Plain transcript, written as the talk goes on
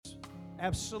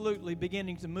absolutely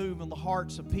beginning to move in the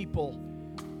hearts of people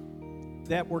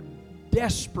that were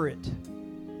desperate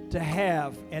to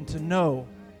have and to know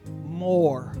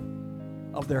more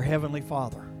of their Heavenly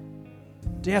Father.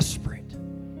 Desperate.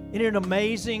 Isn't it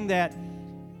amazing that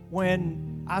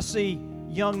when I see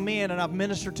young men, and I've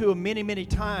ministered to them many, many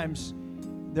times,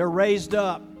 they're raised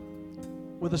up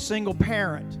with a single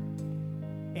parent,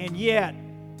 and yet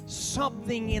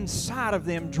something inside of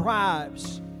them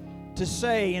drives to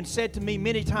say, and said to me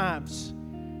many times,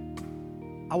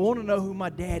 I want to know who my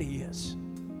daddy is.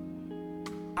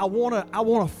 I want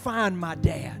to find my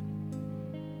dad.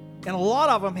 And a lot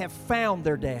of them have found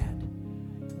their dad.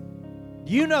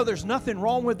 Do you know there's nothing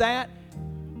wrong with that?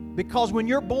 Because when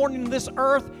you're born in this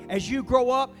earth, as you grow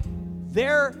up,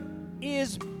 there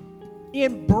is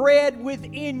inbred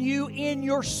within you, in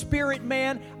your spirit,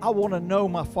 man, I want to know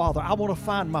my Father. I want to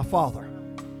find my Father.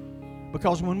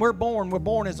 Because when we're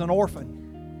born as an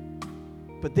orphan.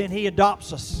 But then He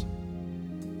adopts us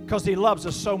because He loves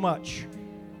us so much.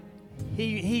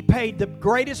 He paid the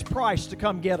greatest price to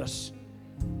come get us,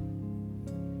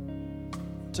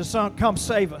 to come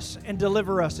save us and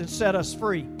deliver us and set us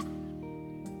free.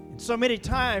 And so many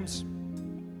times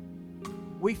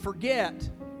we forget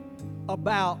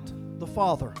about the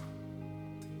Father.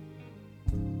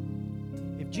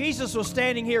 If Jesus was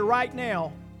standing here right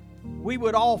now, we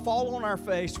would all fall on our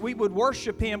face. We would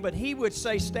worship Him, but He would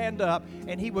say, stand up,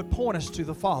 and He would point us to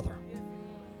the Father.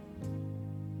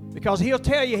 Because He'll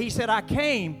tell you, He said, I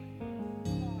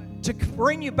came to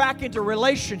bring you back into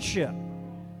relationship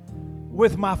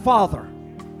with my Father.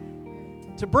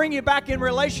 To bring you back in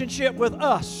relationship with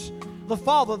us, the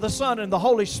Father, the Son, and the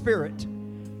Holy Spirit.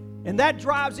 And that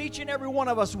drives each and every one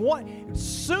of us.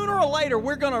 Sooner or later,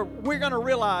 we're gonna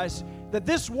realize that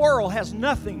this world has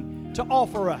nothing to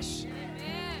offer us.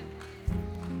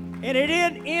 And it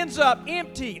ends up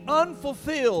empty,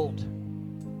 unfulfilled.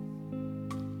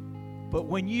 But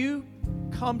when you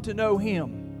come to know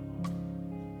Him,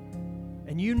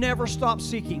 and you never stop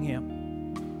seeking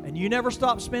Him, and you never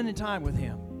stop spending time with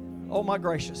Him, oh my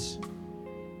gracious,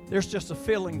 there's just a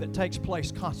feeling that takes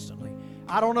place constantly.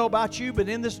 I don't know about you, but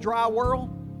in this dry world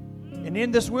and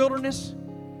in this wilderness,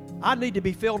 I need to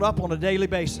be filled up on a daily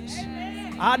basis.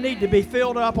 I need to be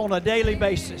filled up on a daily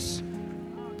basis.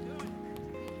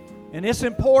 And it's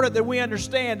important that we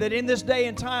understand that in this day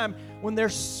and time, when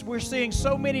we're seeing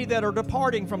so many that are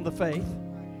departing from the faith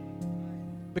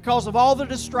because of all the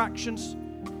distractions,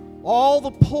 all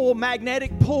the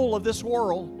magnetic pull of this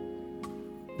world,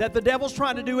 that the devil's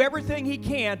trying to do everything he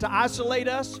can to isolate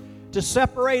us, to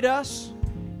separate us,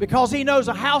 because he knows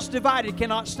a house divided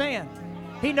cannot stand.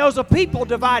 He knows a people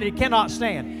divided cannot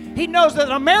stand. He knows that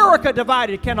America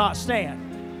divided cannot stand.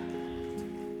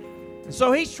 And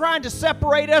so he's trying to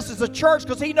separate us as a church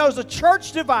because he knows a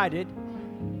church divided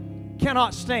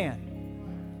cannot stand.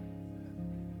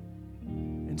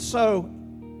 And so,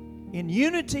 in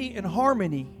unity and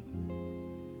harmony,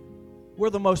 we're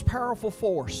the most powerful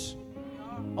force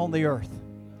on the earth.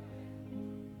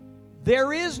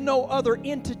 There is no other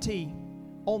entity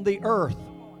on the earth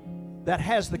that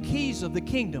has the keys of the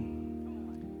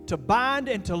kingdom to bind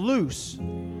and to loose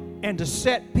and to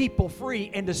set people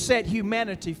free and to set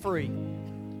humanity free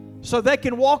so they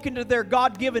can walk into their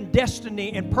God-given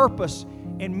destiny and purpose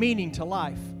and meaning to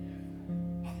life.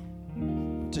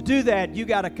 To do that, you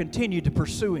got to continue to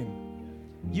pursue Him.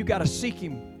 You got to seek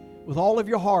Him with all of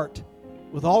your heart,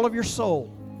 with all of your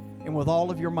soul, and with all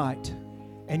of your might.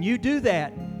 And you do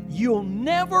that, you'll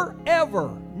never,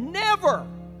 ever, never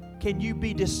can you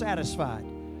be dissatisfied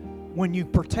when you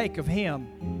partake of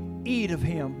Him, eat of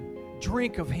Him,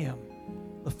 drink of Him,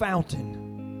 the fountain.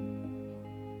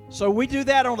 So we do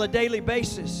that on a daily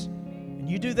basis. And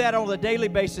you do that on a daily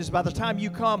basis by the time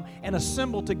you come and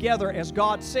assemble together as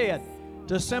God said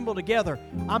to assemble together.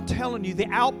 I'm telling you, the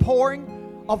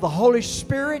outpouring of the Holy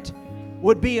Spirit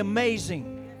would be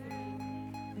amazing.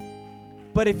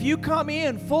 But if you come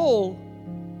in full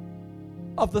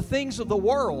of the things of the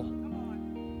world,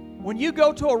 when you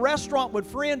go to a restaurant with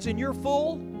friends and you're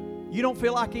full, you don't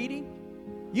feel like eating.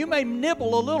 You may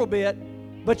nibble a little bit,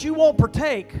 but you won't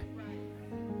partake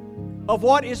of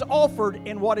what is offered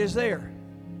and what is there.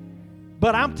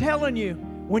 But I'm telling you,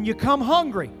 when you come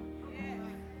hungry,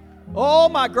 oh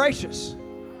my gracious,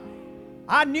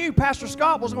 I knew Pastor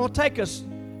Scott was going to take us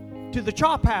to the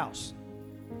Chop House.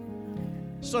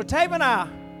 So Tave and I,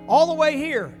 all the way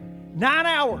here, 9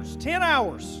 hours, 10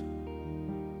 hours,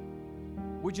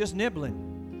 we're just nibbling.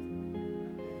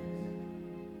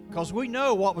 Because we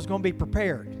know what was going to be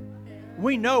prepared.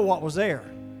 We know what was there.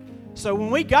 So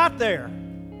when we got there,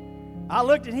 I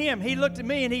looked at him, he looked at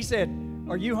me, and he said,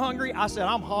 "Are you hungry?" I said,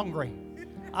 "I'm hungry."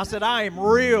 I said, I am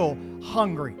real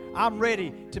hungry. I'm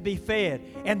ready to be fed.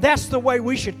 And that's the way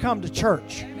we should come to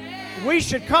church. We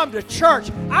should come to church.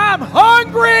 I'm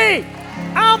hungry.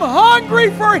 I'm hungry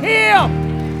for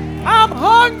Him. I'm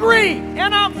hungry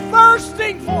and I'm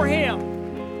thirsting for Him.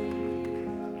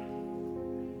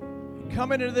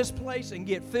 Come into this place and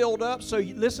get filled up. So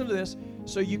you, listen to this.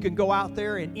 So you can go out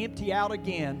there and empty out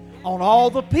again on all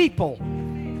the people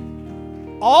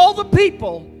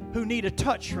who need a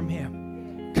touch from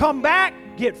Him. Come back,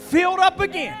 get filled up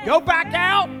again. Go back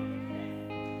out.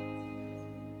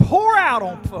 Pour out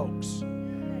on folks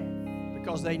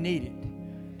because they need it.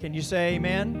 Can you say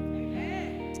amen?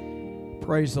 Amen.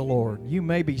 Praise the Lord. You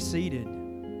may be seated.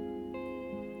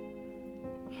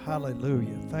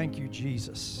 Hallelujah. Thank you,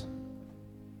 Jesus.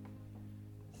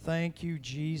 Thank you,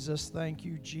 Jesus. Thank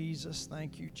you, Jesus.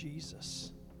 Thank you,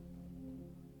 Jesus.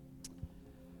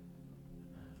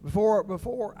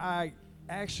 Before I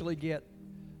actually get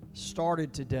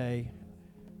started today,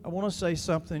 I want to say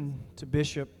something to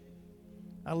Bishop.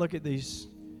 I look at these,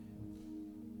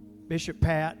 Bishop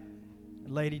Pat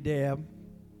and Lady Deb,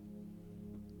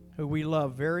 who we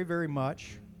love very, very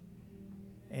much,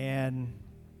 and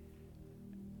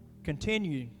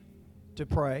continue to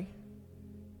pray.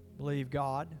 Believe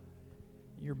God.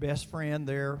 Your best friend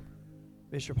there,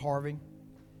 Bishop Harvey,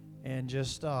 and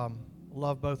just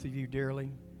love both of you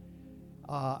dearly.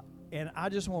 And I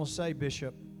just want to say,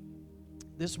 Bishop,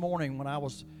 this morning when I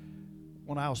was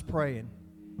praying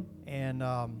and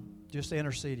just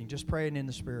interceding, just praying in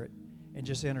the Spirit and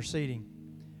just interceding,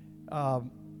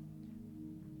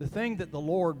 the thing that the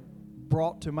Lord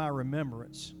brought to my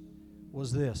remembrance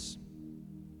was this: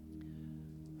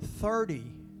 30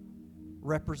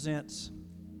 represents,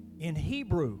 in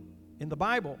Hebrew, in the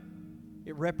Bible,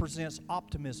 it represents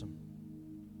optimism.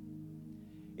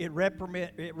 It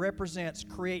represents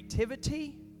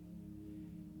creativity,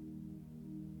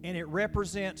 and it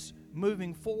represents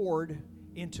moving forward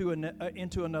into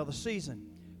another season.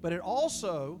 But it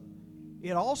also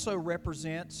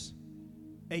represents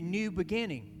a new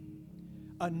beginning,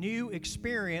 a new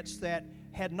experience that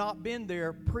had not been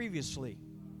there previously.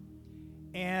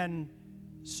 And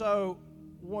so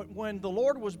when the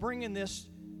Lord was bringing this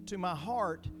to my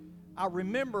heart, I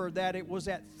remember that it was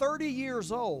at 30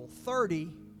 years old,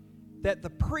 that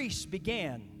the priest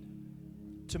began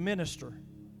to minister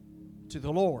to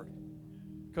the Lord,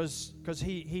 because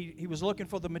he was looking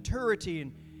for the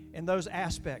maturity in those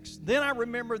aspects. Then I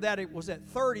remember that it was at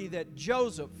 30 that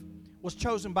Joseph was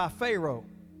chosen by Pharaoh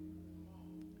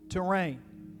to reign.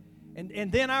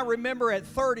 And then I remember at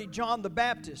 30 John the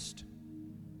Baptist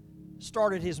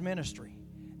started his ministry.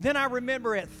 Then I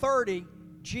remember at 30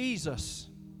 Jesus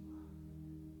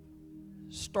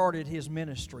started his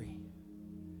ministry.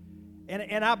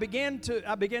 And I began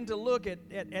to look at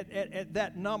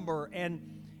that number,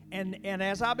 and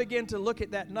as I began to look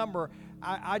at that number,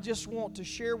 I just want to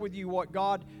share with you what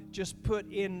God just put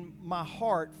in my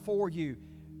heart for you,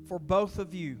 for both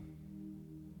of you.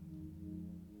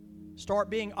 Start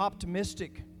being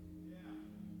optimistic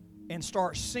and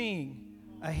start seeing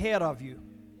ahead of you,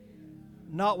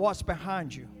 not what's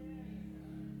behind you,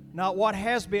 not what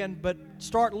has been, but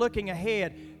start looking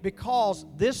ahead, because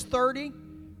this 30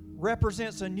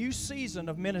 represents a new season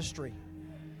of ministry.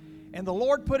 And the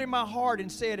Lord put in my heart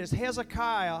and said, as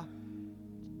Hezekiah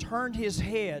turned his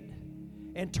head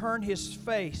and turned his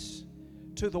face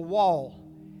to the wall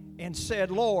and said,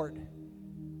 Lord,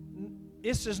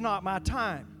 this is not my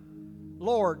time.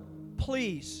 Lord,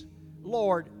 please,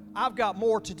 Lord, I've got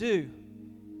more to do.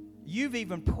 You've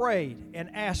even prayed and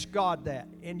asked God that,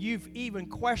 and you've even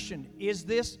questioned, is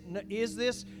this?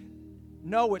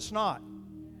 No, it's not.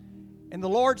 And the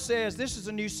Lord says, this is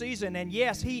a new season, and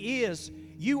yes, He is.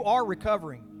 You are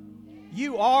recovering.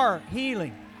 You are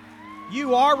healing.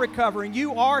 You are recovering.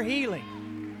 You are healing.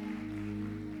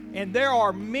 And there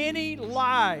are many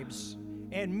lives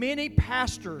and many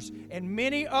pastors and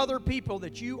many other people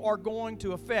that you are going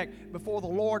to affect before the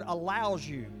Lord allows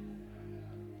you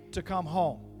to come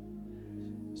home.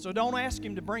 So don't ask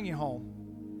Him to bring you home.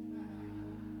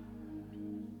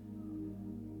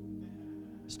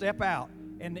 Step out.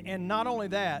 And not only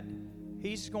that,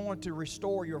 He's going to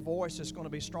restore your voice. It's going to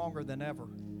be stronger than ever.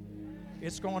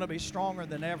 It's going to be stronger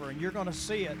than ever. And you're going to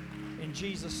see it in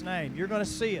Jesus' name. You're going to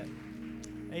see it.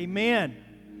 Amen.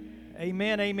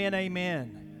 Amen, amen,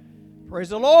 amen. Praise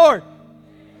the Lord.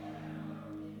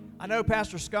 I know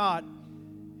Pastor Scott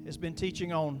has been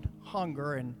teaching on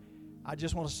hunger, and I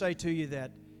just want to say to you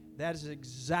that that is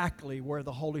exactly where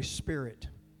the Holy Spirit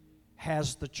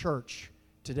has the church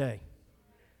today.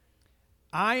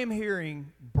 I am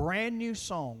hearing brand new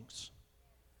songs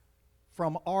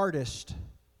from artists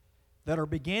that are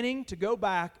beginning to go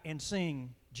back and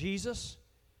sing, Jesus,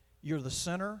 you're the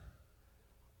center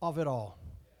of it all.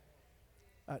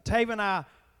 Tave and I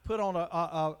put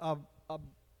on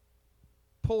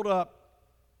pulled up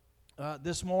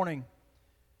this morning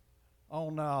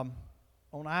on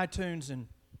iTunes, and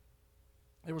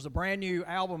there was a brand new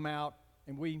album out,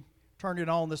 and we turned it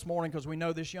on this morning because we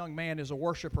know this young man is a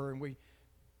worshiper, and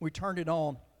we turned it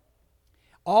on.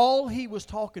 All he was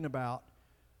talking about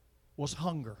was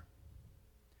hunger.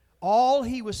 All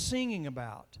he was singing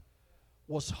about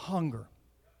was hunger.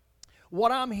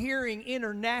 What I'm hearing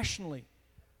internationally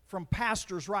from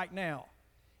pastors right now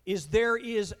is there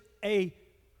is a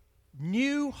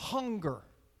new hunger,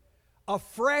 a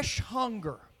fresh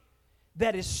hunger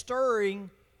that is stirring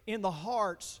in the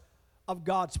hearts of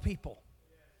God's people.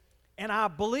 And I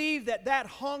believe that that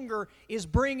hunger is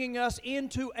bringing us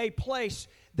into a place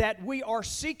that we are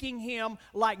seeking Him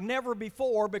like never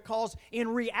before, because in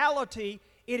reality,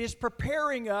 it is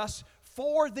preparing us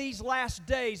for these last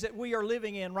days that we are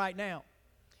living in right now.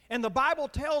 And the Bible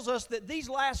tells us that these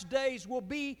last days will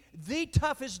be the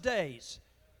toughest days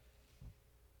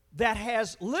that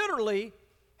has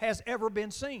ever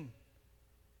been seen.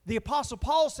 The Apostle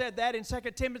Paul said that in 2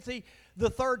 Timothy, the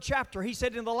 3rd chapter. He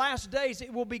said, in the last days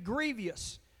it will be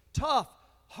grievous, tough,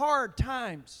 hard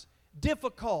times,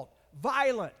 difficult,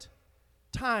 violent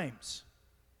times.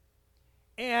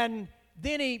 And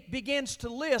then he begins to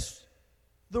list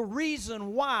the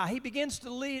reason why. He begins to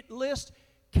list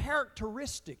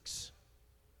characteristics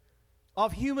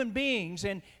of human beings,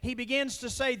 and he begins to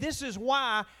say this is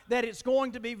why that it's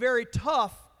going to be very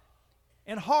tough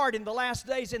and hard in the last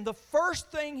days. And the first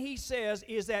thing he says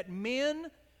is that men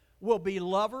will be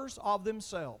lovers of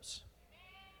themselves.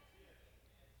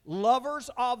 Lovers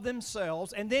of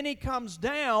themselves. And then he comes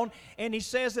down and he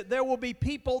says that there will be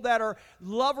people that are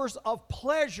lovers of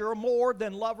pleasure more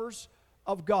than lovers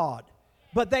of God.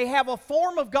 But they have a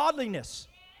form of godliness.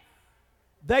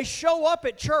 They show up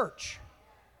at church.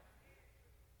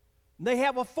 They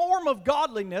have a form of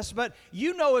godliness, but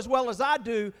you know as well as I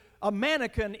do, a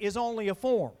mannequin is only a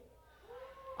form.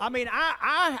 I mean,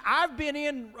 I've been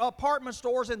in apartment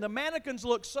stores and the mannequins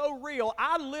look so real.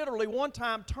 I literally one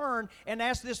time turned and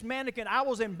asked this mannequin, I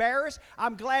was embarrassed.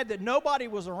 I'm glad that nobody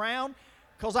was around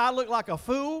because I looked like a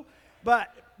fool. But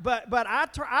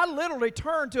I literally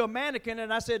turned to a mannequin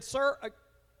and I said, sir,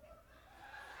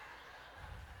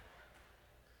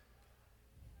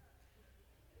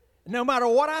 no matter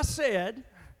what I said,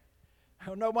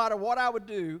 no matter what I would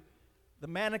do, the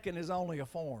mannequin is only a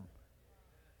form.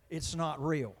 It's not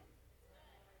real.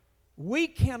 We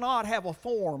cannot have a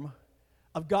form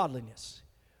of godliness.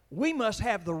 We must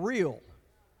have the real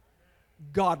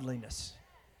godliness.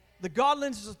 The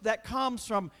godliness that comes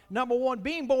from, number one,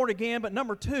 being born again, but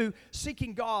number two,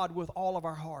 seeking God with all of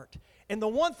our heart. And the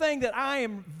one thing that I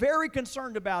am very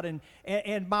concerned about,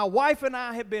 and my wife and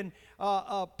I have been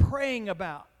praying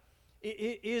about,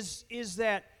 is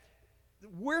that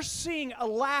we're seeing a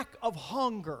lack of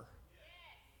hunger.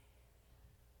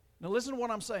 Now listen to what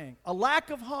I'm saying. A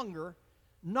lack of hunger,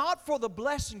 not for the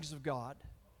blessings of God,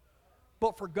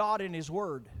 but for God and His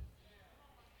Word.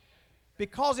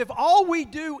 Because if all we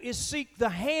do is seek the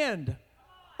hand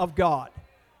of God,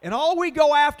 and all we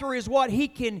go after is what He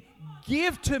can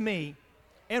give to me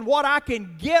and what I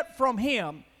can get from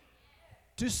Him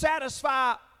to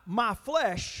satisfy my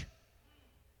flesh,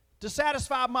 to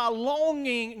satisfy my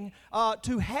longing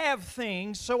to have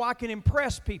things so I can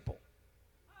impress people,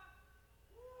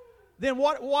 then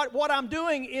what I'm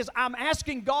doing is I'm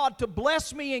asking God to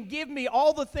bless me and give me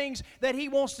all the things that He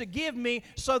wants to give me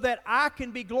so that I can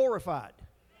be glorified.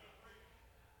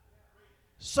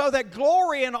 So that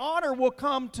glory and honor will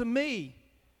come to me.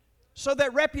 So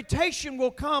that reputation will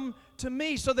come to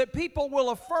me. So that people will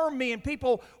affirm me and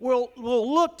people will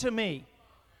look to me.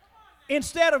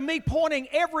 Instead of me pointing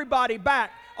everybody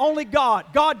back, only God.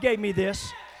 God gave me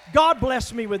this. God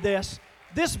blessed me with this.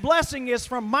 This blessing is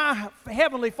from my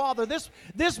Heavenly Father.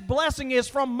 This blessing is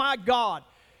from my God.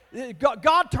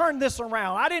 God turned this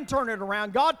around. I didn't turn it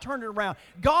around. God turned it around.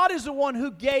 God is the one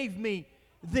who gave me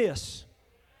this.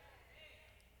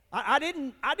 I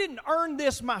didn't earn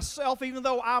this myself, even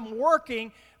though I'm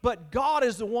working, but God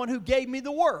is the one who gave me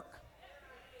the work.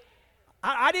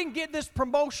 I didn't get this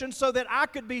promotion so that I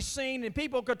could be seen and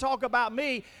people could talk about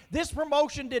me. This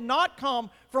promotion did not come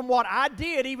from what I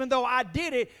did, even though I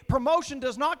did it. Promotion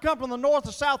does not come from the north,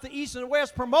 the south, the east, and the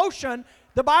west. Promotion,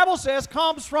 the Bible says,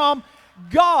 comes from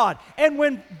God. And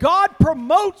when God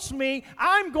promotes me,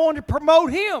 I'm going to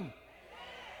promote Him.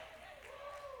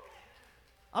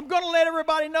 I'm going to let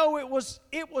everybody know it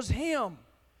was Him.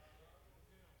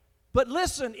 But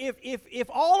listen, if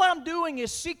all I'm doing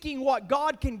is seeking what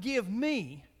God can give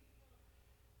me,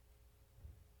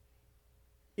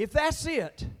 if that's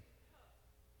it,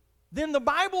 then the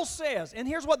Bible says, and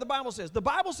here's what the Bible says. The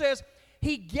Bible says,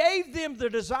 He gave them the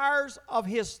desires of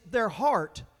their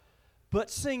heart, but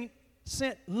sent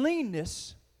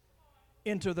leanness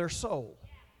into their soul.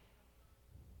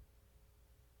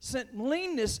 Sent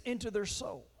leanness into their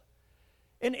soul.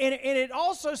 And it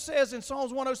also says in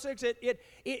Psalms 106,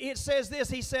 it says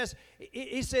this. He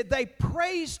said, they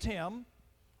praised Him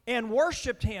and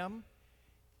worshiped Him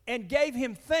and gave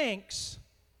Him thanks,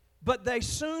 but they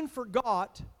soon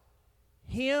forgot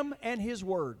Him and His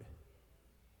Word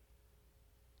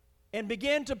and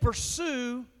began to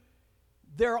pursue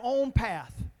their own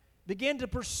path, began to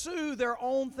pursue their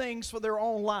own things for their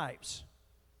own lives.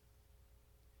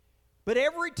 But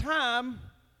every time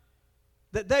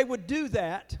that they would do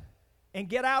that and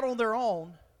get out on their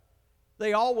own,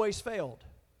 they always failed.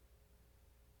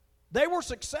 They were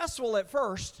successful at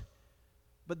first,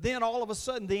 but then all of a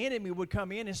sudden the enemy would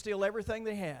come in and steal everything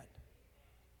they had.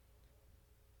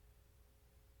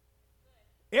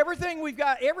 Everything we've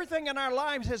got, everything in our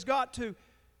lives has got to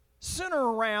center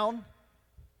around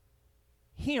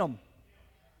Him.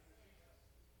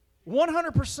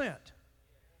 100%.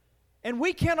 And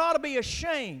we cannot be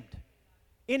ashamed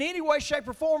in any way, shape,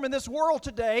 or form in this world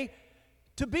today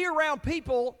to be around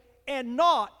people and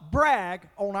not brag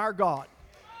on our God.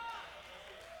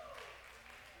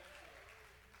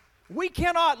 We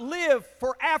cannot live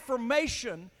for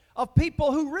affirmation of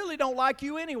people who really don't like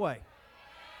you anyway.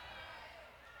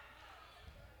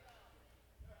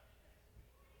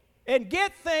 And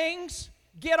get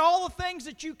all the things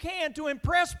that you can to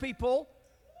impress people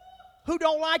who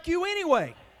don't like you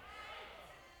anyway.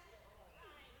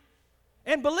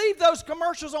 And believe those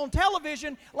commercials on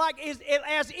television like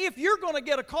as if you're going to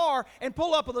get a car and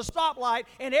pull up at the stoplight,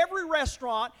 and every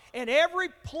restaurant and every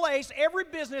place, every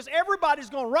business, everybody's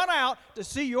going to run out to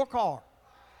see your car.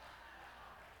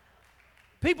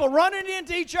 People running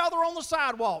into each other on the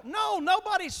sidewalk. No,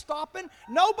 nobody's stopping.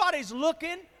 Nobody's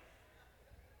looking.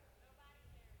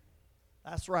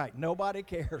 That's right. Nobody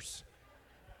cares.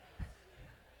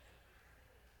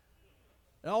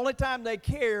 The only time they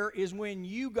care is when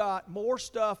you got more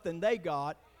stuff than they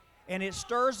got, and it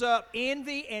stirs up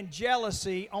envy and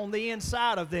jealousy on the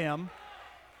inside of them.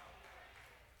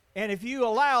 And if you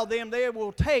allow them, they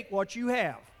will take what you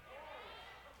have.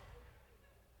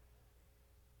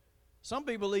 Some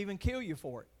people even kill you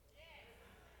for it.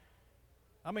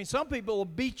 I mean, some people will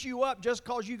beat you up just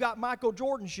because you got Michael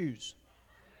Jordan shoes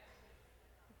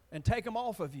and take them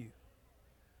off of you.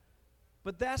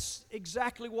 But that's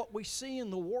exactly what we see in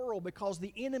the world, because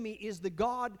the enemy is the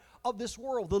god of this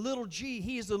world. The little g,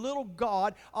 he is the little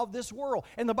god of this world.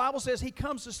 And the Bible says he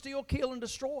comes to steal, kill, and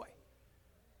destroy.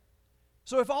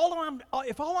 So if all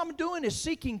I'm doing is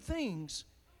seeking things,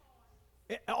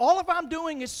 all if I'm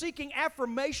doing is seeking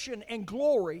affirmation and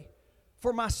glory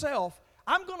for myself,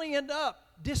 I'm going to end up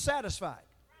dissatisfied.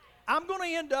 I'm going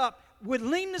to end up with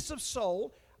leanness of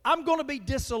soul. I'm going to be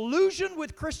disillusioned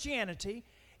with Christianity.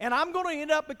 And I'm going to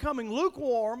end up becoming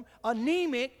lukewarm,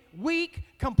 anemic, weak,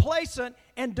 complacent,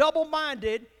 and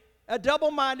a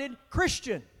double-minded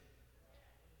Christian.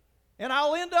 And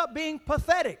I'll end up being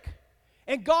pathetic.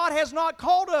 And God has not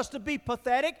called us to be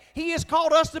pathetic. He has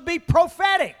called us to be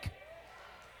prophetic.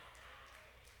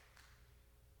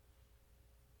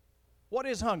 What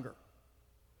is hunger?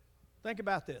 Think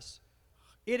about this.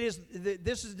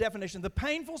 This is the definition. The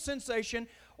painful sensation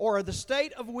or the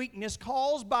state of weakness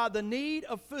caused by the need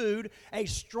of food, a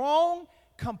strong,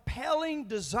 compelling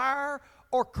desire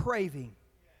or craving.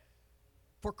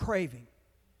 For craving.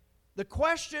 The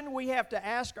question we have to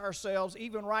ask ourselves,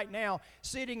 even right now,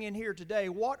 sitting in here today,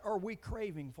 what are we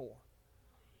craving for?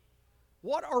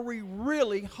 What are we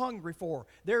really hungry for?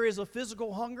 There is a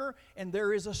physical hunger and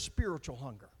there is a spiritual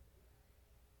hunger.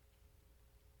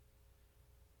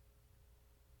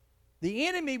 The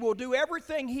enemy will do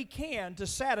everything he can to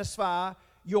satisfy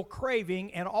your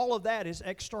craving, and all of that is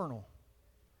external.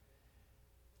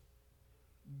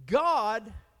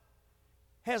 God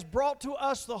has brought to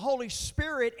us the Holy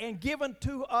Spirit and given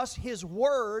to us His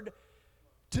Word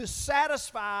to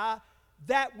satisfy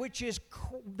that which is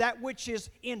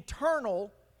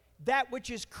internal, that which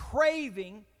is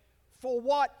craving for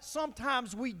what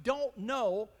sometimes we don't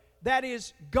know, that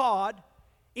is God.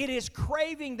 It is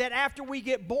craving that after we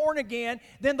get born again,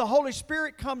 then the Holy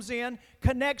Spirit comes in,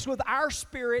 connects with our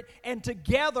spirit, and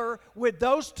together with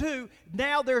those two,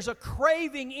 now there's a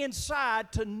craving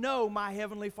inside to know my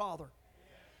Heavenly Father.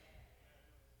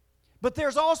 But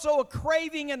there's also a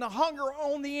craving and a hunger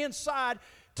on the inside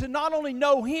to not only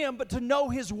know Him, but to know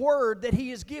His Word that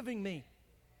He is giving me.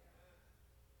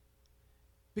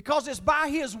 Because it's by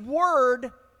His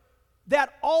Word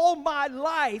that all my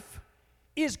life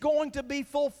is going to be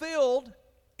fulfilled.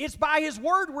 It's by His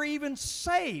Word we're even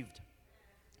saved.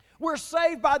 We're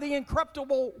saved by the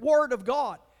incorruptible Word of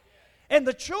God. And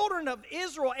the children of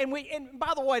Israel, and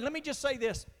by the way, let me just say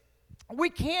this. We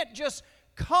can't just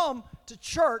come to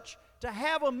church to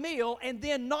have a meal and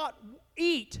then not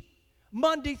eat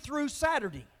Monday through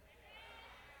Saturday.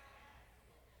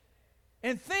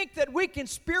 And think that we can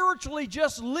spiritually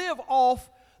just live off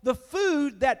the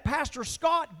food that Pastor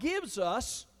Scott gives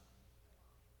us,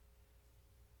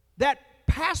 that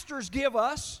pastors give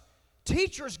us,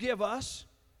 teachers give us,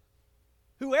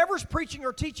 whoever's preaching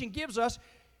or teaching gives us.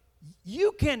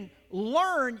 You can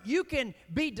learn, you can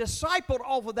be discipled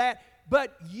off of that,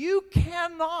 but you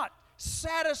cannot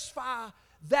satisfy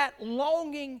that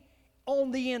longing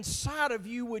on the inside of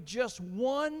you with just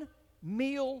one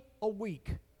meal a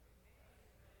week.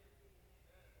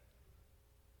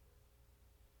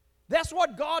 That's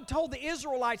what God told the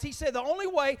Israelites. He said the only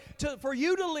way for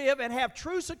you to live and have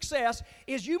true success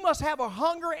is you must have a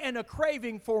hunger and a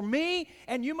craving for me,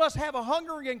 and you must have a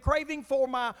hunger and craving for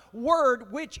my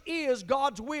word, which is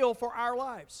God's will for our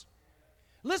lives.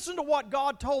 Listen to what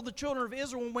God told the children of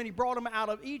Israel when He brought them out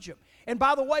of Egypt. And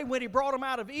by the way, when He brought them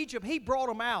out of Egypt, He brought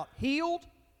them out healed,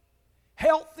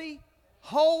 healthy,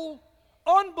 whole,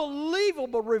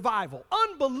 unbelievable revival,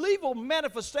 unbelievable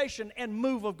manifestation and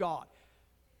move of God.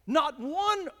 Not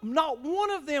one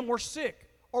of them were sick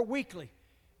or weakly.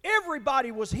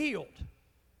 Everybody was healed.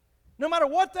 No matter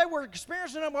what they were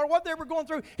experiencing, no matter what they were going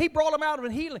through, He brought them out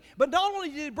with healing. But not only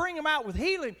did He bring them out with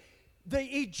healing, the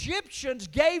Egyptians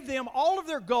gave them all of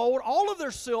their gold, all of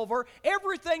their silver,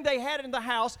 everything they had in the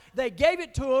house. They gave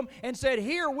it to them and said,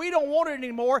 "Here, we don't want it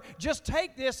anymore. Just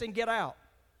take this and get out."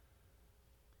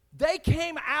 They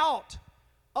came out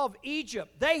of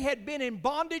Egypt. They had been in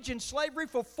bondage and slavery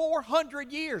for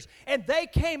 400 years. And they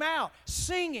came out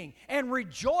singing and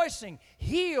rejoicing,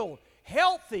 healed,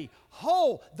 healthy,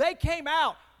 whole. They came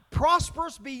out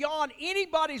prosperous beyond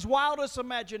anybody's wildest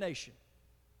imagination.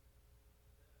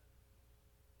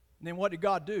 And then what did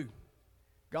God do?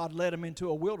 God led them into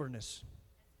a wilderness.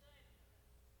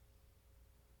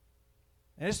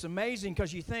 And it's amazing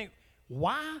because you think,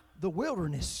 why the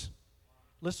wilderness?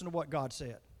 Listen to what God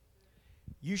said.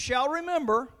 You shall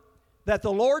remember that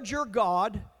the Lord your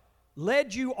God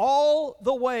led you all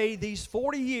the way these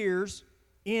 40 years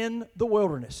in the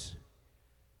wilderness.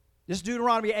 This is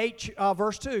Deuteronomy 8,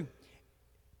 verse 2.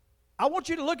 I want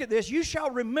you to look at this. You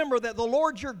shall remember that the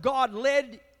Lord your God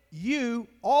led you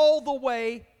all the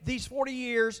way these 40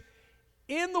 years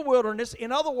in the wilderness.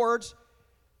 In other words,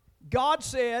 God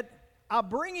said, I'm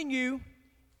bringing you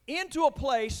into a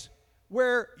place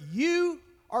where you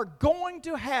are going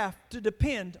to have to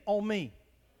depend on me.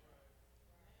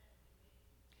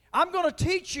 I'm going to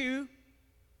teach you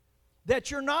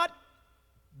that you're not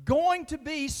going to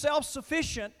be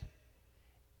self-sufficient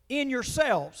in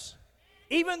yourselves.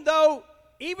 Even though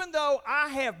I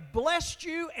have blessed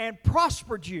you and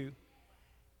prospered you,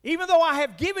 even though I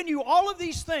have given you all of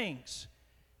these things,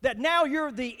 that now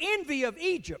you're the envy of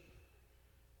Egypt.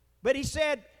 But He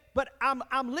said, but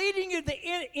I'm leading you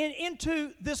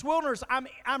into this wilderness.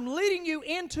 I'm leading you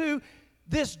into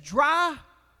this dry,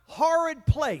 horrid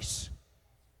place,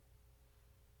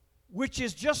 which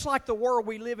is just like the world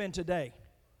we live in today.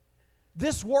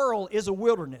 This world is a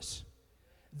wilderness.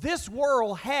 This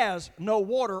world has no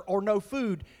water or no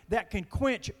food that can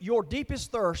quench your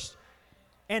deepest thirst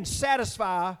and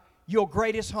satisfy your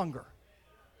greatest hunger.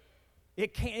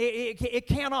 It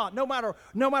cannot, no matter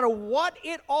what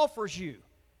it offers you.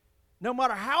 No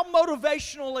matter how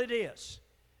motivational it is,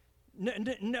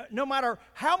 no matter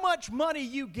how much money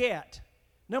you get,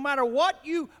 no matter what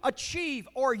you achieve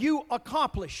or you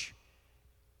accomplish,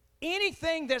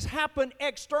 anything that's happened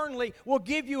externally will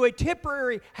give you a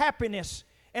temporary happiness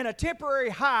and a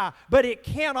temporary high, but it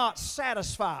cannot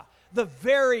satisfy the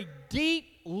very deep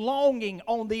longing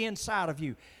on the inside of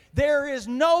you. There is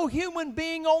no human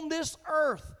being on this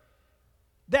earth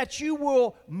that you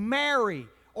will marry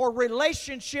or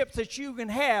relationships that you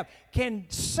can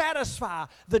satisfy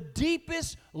the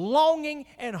deepest longing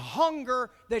and hunger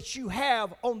that you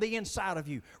have on the inside of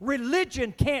you.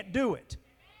 Religion can't do it.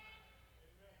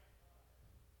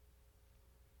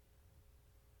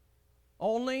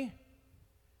 Only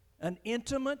an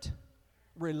intimate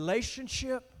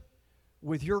relationship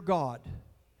with your God,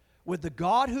 with the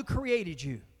God who created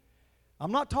you.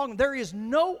 I'm not talking, there is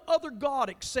no other God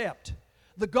except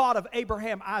the God of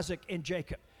Abraham, Isaac, and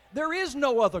Jacob. There is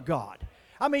no other God.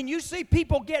 I mean, you see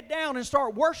people get down and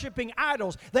start worshiping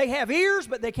idols. They have ears,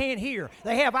 but they can't hear.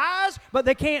 They have eyes, but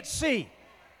they can't see.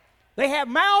 They have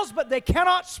mouths, but they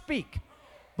cannot speak.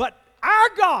 But our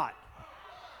God,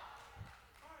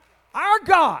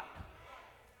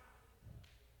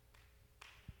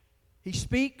 He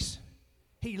speaks,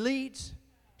 He leads,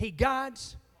 He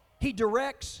guides, He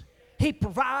directs, He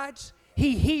provides,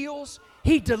 He heals,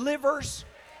 He delivers.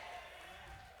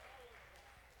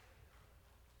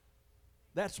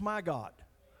 That's my God.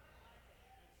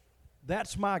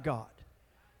 That's my God.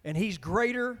 And He's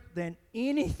greater than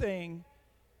anything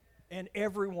and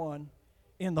everyone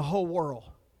in the whole world.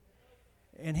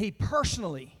 And He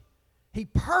personally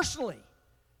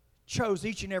chose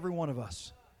each and every one of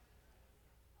us.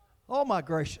 Oh my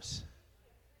gracious.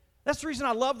 That's the reason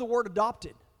I love the word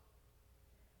adopted.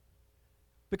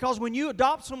 Because when you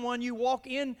adopt someone, you walk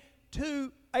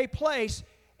into a place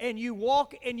and you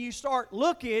walk and you start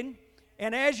looking,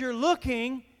 and as you're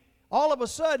looking, all of a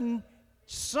sudden,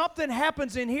 something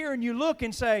happens in here and you look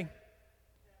and say,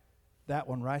 that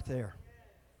one right there.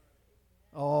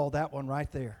 Oh, that one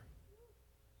right there.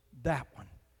 That one.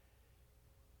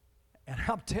 And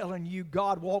I'm telling you,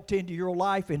 God walked into your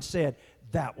life and said,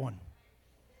 that one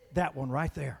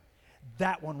right there,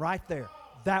 that one right there,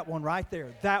 that one right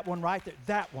there, that one right there,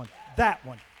 that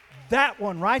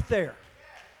one right there.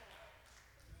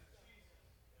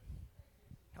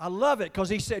 I love it because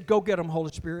He said, go get them,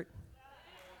 Holy Spirit.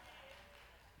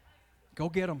 Go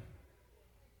get them.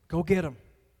 Go get them.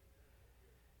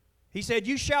 He said,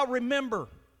 you shall remember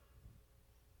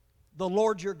the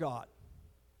Lord your God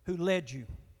who led you.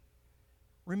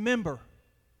 Remember.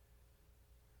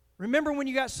 Remember when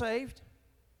you got saved?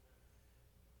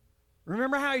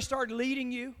 Remember how He started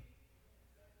leading you?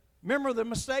 Remember the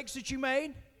mistakes that you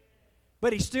made?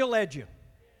 But He still led you.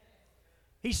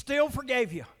 He still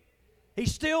forgave you.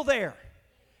 He's still there.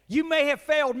 You may have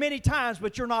failed many times,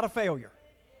 but you're not a failure.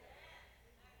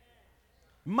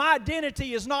 My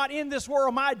identity is not in this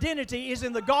world. My identity is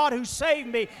in the God who saved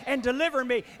me and delivered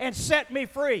me and set me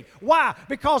free. Why?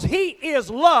 Because He is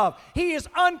love. He is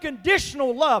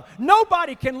unconditional love.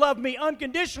 Nobody can love me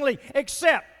unconditionally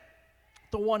except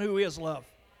the one who is love.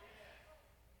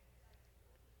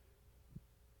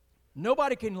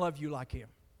 Nobody can love you like Him.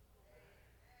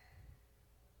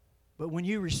 But when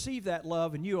you receive that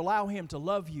love and you allow Him to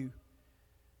love you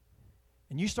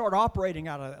and you start operating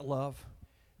out of that love,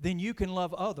 then you can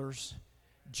love others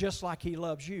just like He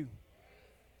loves you.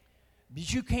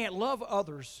 But you can't love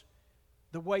others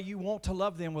the way you want to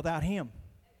love them without Him.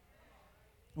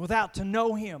 Without to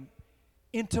know Him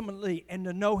intimately and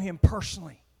to know Him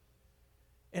personally.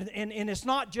 And it's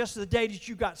not just the day that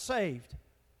you got saved.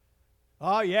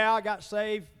 Oh yeah, I got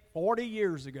saved 40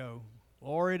 years ago.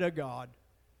 Glory to God.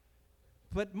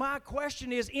 But my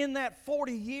question is, in that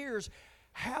 40 years,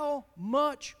 how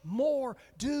much more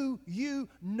do you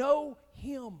know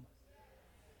Him?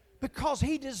 Because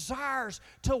He desires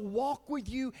to walk with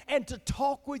you and to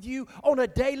talk with you on a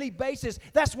daily basis.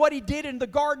 That's what He did in the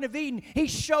Garden of Eden. He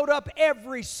showed up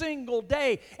every single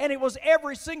day. And it was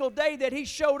every single day that He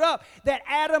showed up that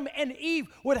Adam and Eve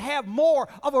would have more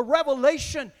of a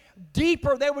revelation,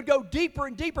 deeper. They would go deeper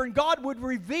and deeper, and God would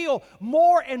reveal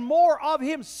more and more of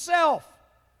Himself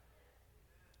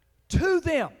to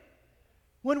them.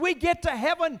 When we get to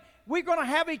heaven, we're going to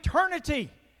have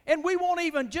eternity, and we won't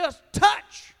even just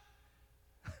touch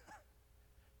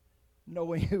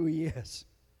knowing who He is.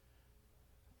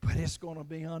 But it's going to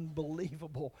be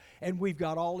unbelievable. And we've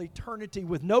got all eternity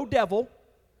with no devil.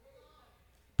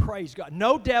 Praise God.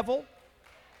 No devil.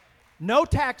 No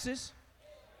taxes.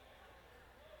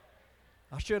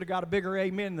 I should have got a bigger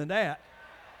amen than that.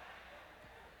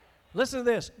 Listen to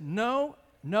this. No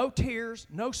tears,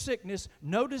 no sickness,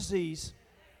 no disease,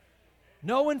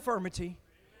 no infirmity,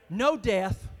 no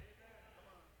death.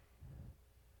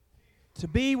 To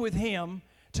be with Him,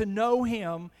 to know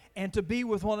Him, and to be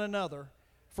with one another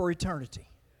for eternity.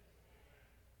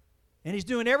 And He's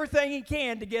doing everything He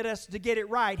can to get us to get it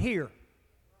right here.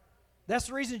 That's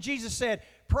the reason Jesus said,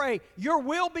 pray, your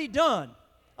will be done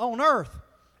on earth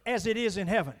as it is in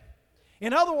heaven.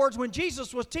 In other words, when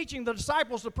Jesus was teaching the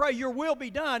disciples to pray, your will be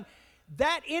done,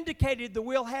 that indicated the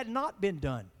will had not been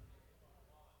done.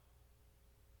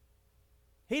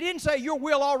 He didn't say your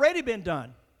will already been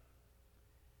done.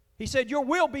 He said your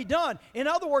will be done. In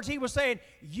other words, He was saying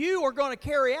you are going to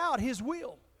carry out His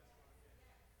will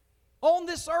on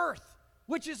this earth,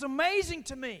 which is amazing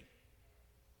to me.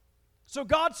 So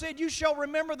God said, you shall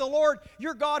remember the Lord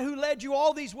your God who led you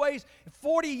all these ways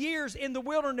 40 years in the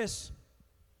wilderness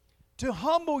to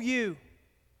humble you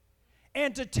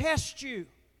and to test you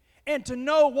and to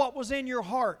know what was in your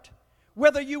heart,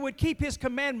 whether you would keep His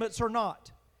commandments or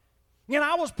not. And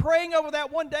I was praying over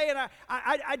that one day, and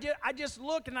I just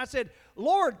looked and I said,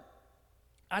 Lord,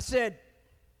 I said,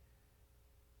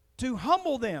 to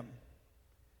humble them.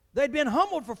 They'd been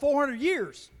humbled for 400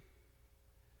 years.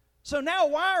 So now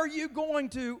why are you going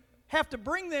to have to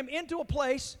bring them into a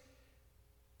place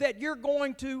that you're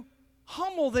going to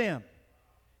humble them?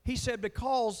 He said,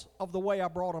 because of the way I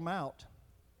brought them out.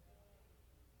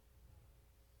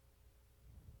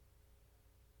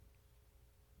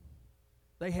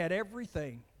 They had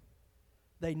everything.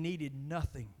 They needed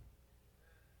nothing.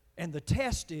 And the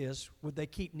test is, would they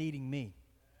keep needing me?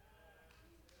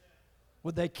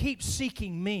 Would they keep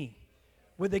seeking me?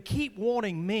 Would they keep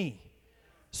wanting me?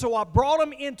 So I brought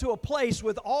them into a place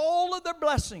with all of their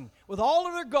blessing, with all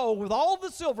of their gold, with all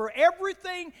the silver,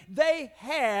 everything they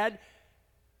had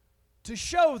to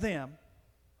show them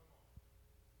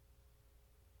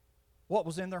what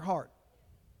was in their heart.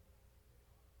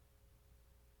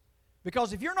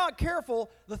 Because if you're not careful,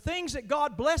 the things that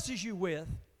God blesses you with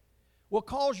will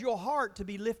cause your heart to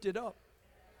be lifted up.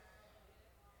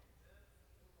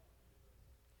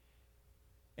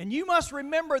 And you must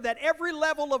remember that every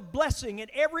level of blessing and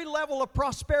every level of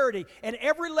prosperity and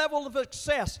every level of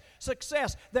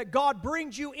success that God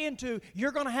brings you into,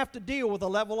 you're going to have to deal with a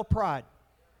level of pride.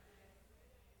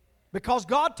 Because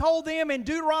God told them in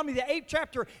Deuteronomy, the 8th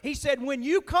chapter, He said, when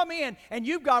you come in and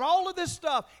you've got all of this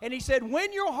stuff, and He said,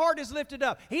 when your heart is lifted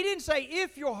up. He didn't say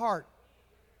if your heart.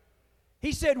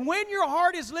 He said, when your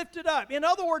heart is lifted up. In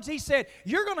other words, He said,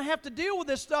 you're going to have to deal with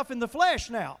this stuff in the flesh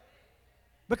now.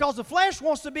 Because the flesh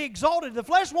wants to be exalted. The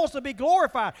flesh wants to be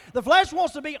glorified. The flesh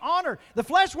wants to be honored. The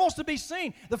flesh wants to be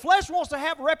seen. The flesh wants to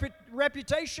have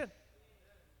reputation.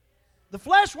 The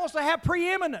flesh wants to have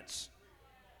preeminence.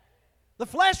 The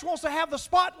flesh wants to have the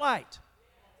spotlight.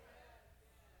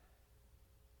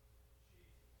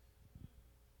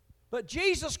 But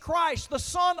Jesus Christ, the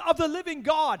Son of the living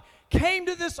God, came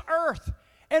to this earth.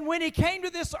 And when He came to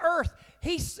this earth,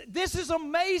 this is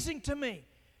amazing to me.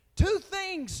 Two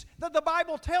things that the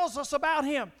Bible tells us about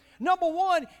Him. Number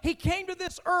one, He came to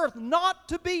this earth not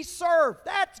to be served.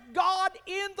 That's God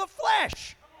in the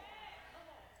flesh.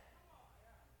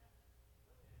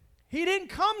 He didn't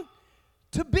come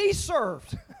to be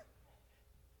served.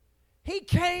 He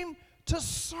came to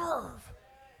serve.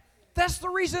 That's the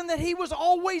reason that He was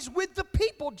always with the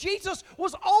people. Jesus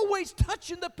was always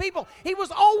touching the people. He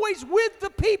was always with the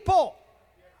people.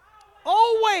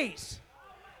 Always.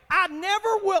 I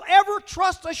never will ever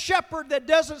trust a shepherd that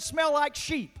doesn't smell like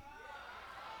sheep.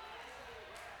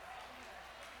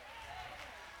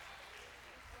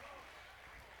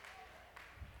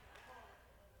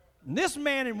 And this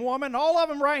man and woman, all of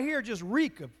them right here just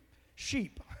reek of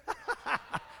sheep.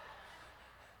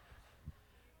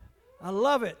 I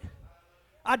love it.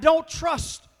 I don't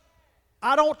trust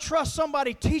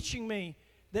somebody teaching me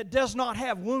that does not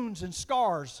have wounds and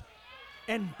scars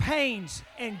and pains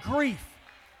and grief.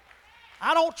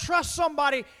 I don't trust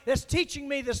somebody that's teaching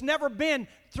me that's never been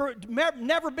to a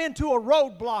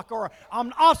roadblock or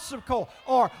an obstacle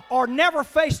or never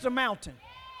faced a mountain.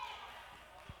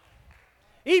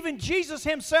 Even Jesus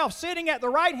Himself sitting at the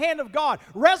right hand of God,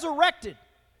 resurrected,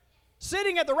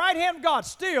 sitting at the right hand of God,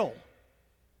 still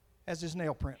has His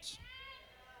nail prints.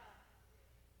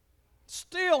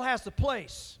 Still has the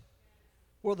place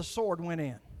where the sword went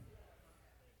in.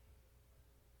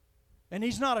 And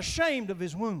He's not ashamed of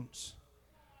His wounds.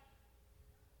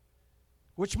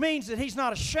 Which means that He's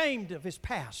not ashamed of His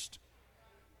past.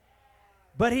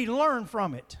 But He learned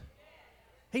from it.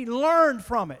 He learned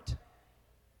from it.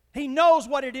 He knows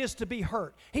what it is to be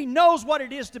hurt. He knows what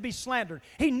it is to be slandered.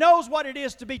 He knows what it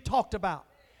is to be talked about.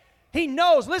 He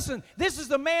knows, listen, this is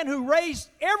the man who raised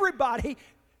everybody,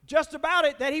 just about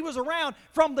it, that He was around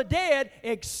from the dead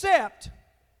except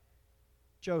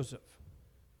Joseph.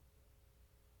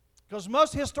 Because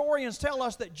most historians tell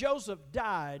us that Joseph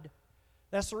died.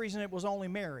 That's the reason it was only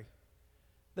Mary.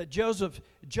 That Joseph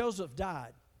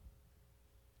died.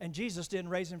 And Jesus didn't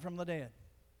raise Him from the dead.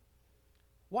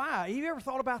 Why? Have you ever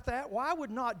thought about that? Why would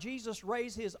not Jesus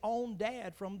raise His own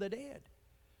dad from the dead?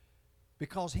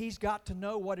 Because He's got to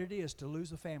know what it is to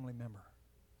lose a family member.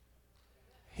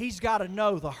 He's got to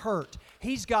know the hurt.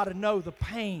 He's got to know the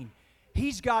pain.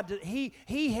 He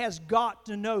has got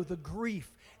to know the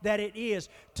grief that it is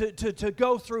to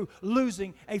go through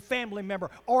losing a family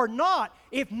member. Or not.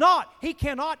 If not, He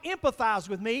cannot empathize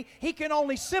with me. He can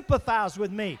only sympathize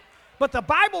with me. But the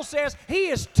Bible says He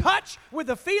is touched with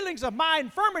the feelings of my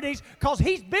infirmities because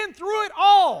He's been through it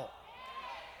all.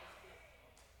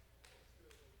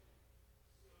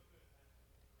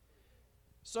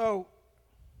 So,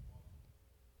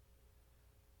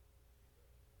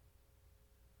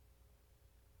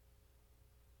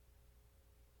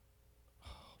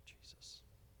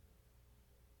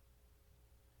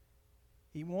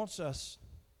 He wants us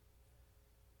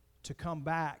to come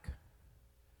back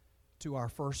to our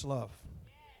first love.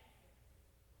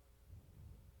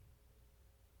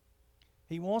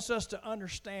 He wants us to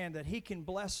understand that He can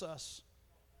bless us.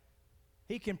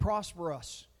 He can prosper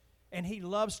us. And He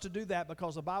loves to do that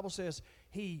because the Bible says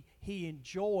He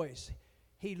enjoys,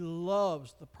 He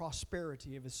loves the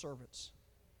prosperity of His servants.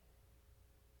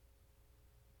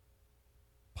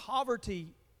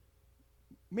 Poverty,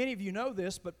 many of you know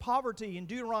this, but poverty in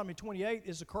Deuteronomy 28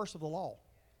 is a curse of the law.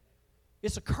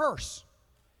 It's a curse.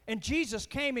 And Jesus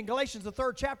came in Galatians, the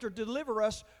 3rd chapter, to deliver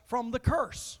us from the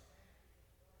curse.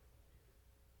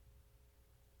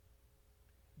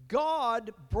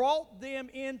 God brought them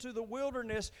into the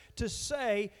wilderness to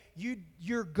say,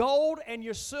 your gold and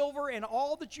your silver and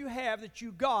all that you have that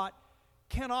you got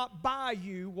cannot buy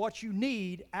you what you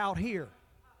need out here.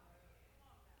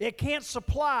 It can't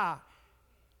supply.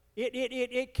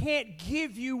 It can't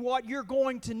give you what you're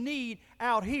going to need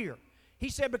out here. He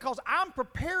said, because I'm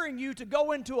preparing you to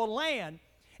go into a land,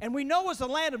 and we know it's a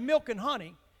land of milk and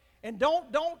honey. And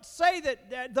don't say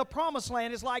that the promised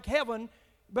land is like heaven,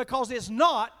 because it's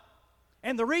not.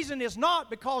 And the reason it's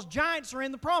not because giants are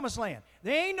in the promised land.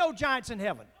 There ain't no giants in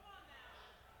heaven.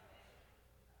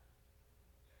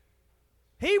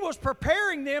 He was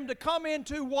preparing them to come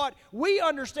into what we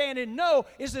understand and know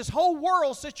is this whole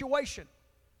world situation.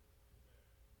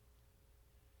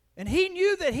 And He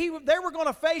knew that they were going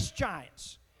to face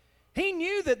giants. He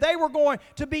knew that they were going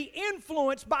to be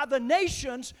influenced by the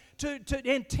nations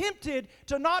and tempted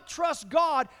to not trust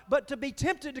God, but to be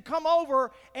tempted to come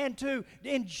over and to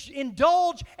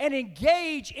indulge and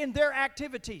engage in their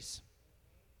activities.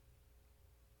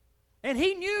 And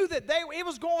He knew that it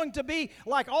was going to be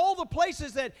like all the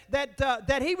places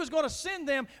that He was going to send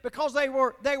them, because they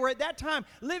were at that time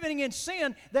living in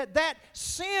sin, that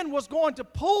sin was going to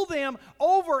pull them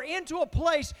over into a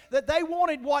place that they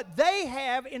wanted what they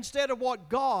have instead of what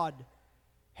God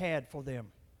had for them.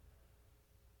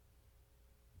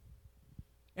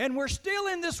 And we're still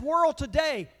in this world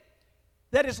today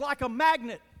that is like a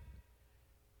magnet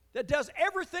that does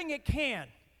everything it can.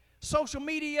 Social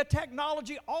media,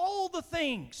 technology, all the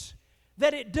things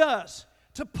that it does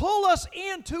to pull us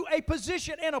into a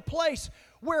position and a place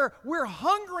where we're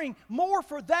hungering more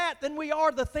for that than we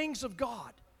are the things of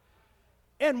God.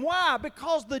 And why?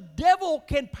 Because the devil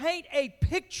can paint a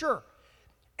picture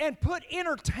and put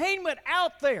entertainment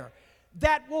out there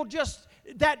that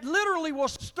literally will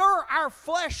stir our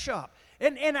flesh up.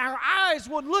 And our eyes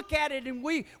will look at it, and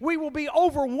we will be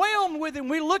overwhelmed with it. And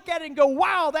we look at it and go,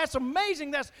 wow, that's amazing,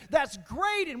 that's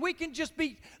great. And we can just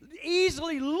be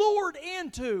easily lured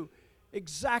into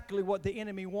exactly what the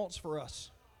enemy wants for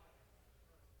us.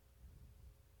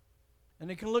 And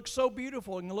it can look so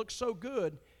beautiful and look so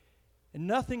good, and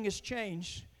nothing has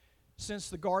changed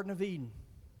since the Garden of Eden.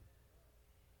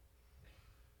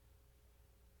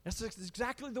 That's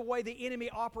exactly the way the enemy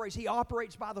operates. He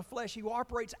operates by the flesh. He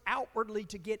operates outwardly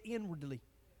to get inwardly.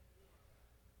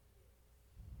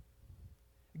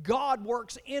 God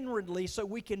works inwardly so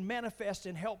we can manifest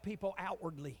and help people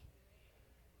outwardly.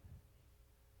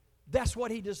 That's what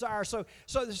He desires.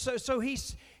 So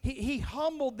he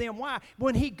humbled them. Why?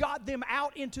 When He got them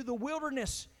out into the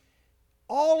wilderness,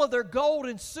 all of their gold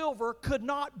and silver could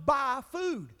not buy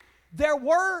food. There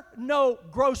were no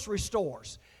grocery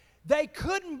stores. They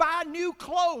couldn't buy new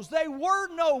clothes. There were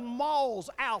no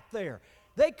malls out there.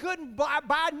 They couldn't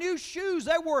buy new shoes.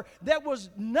 There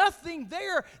was nothing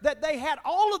there that they had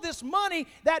all of this money.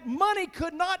 That money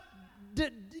could not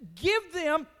give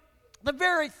them the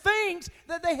very things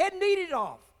that they had needed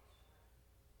of.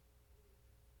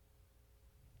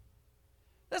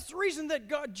 That's the reason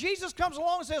that Jesus comes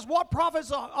along and says, what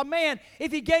profits a man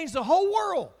if he gains the whole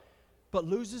world but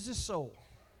loses his soul?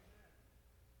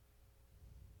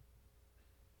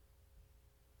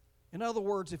 In other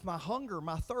words, if my hunger,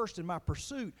 my thirst, and my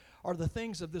pursuit are the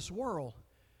things of this world,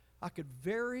 I could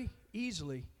very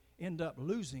easily end up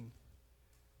losing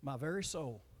my very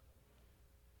soul.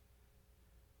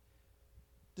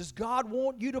 Does God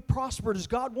want you to prosper? Does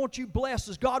God want you blessed?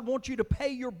 Does God want you to pay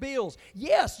your bills?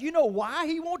 Yes. You know why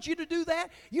He wants you to do that?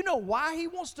 You know why He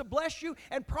wants to bless you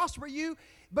and prosper you?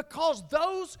 Because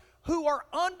those who are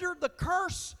under the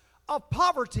curse of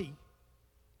poverty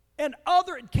and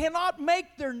cannot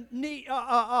make their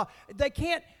they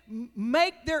can't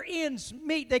make their ends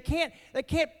meet. They can't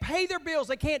pay their bills.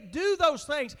 They can't do those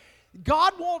things.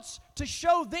 God wants to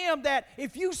show them that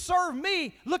if you serve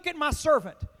me, look at my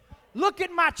servant. Look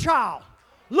at my child.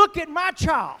 Look at my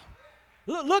child.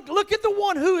 Look at the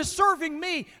one who is serving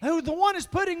me, the one is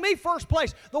putting me first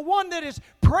place, the one that is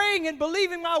praying and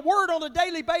believing my word on a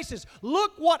daily basis.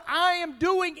 Look what I am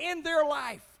doing in their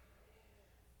life.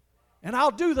 And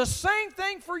I'll do the same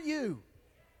thing for you.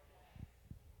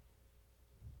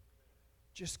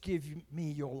 Just give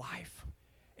me your life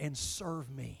and serve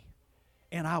me,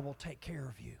 and I will take care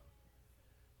of you.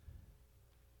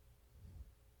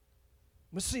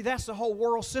 But see, that's the whole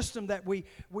world system that we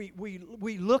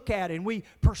look at, and we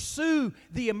pursue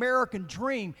the American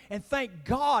dream. And thank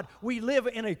God we live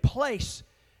in a place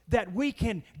that we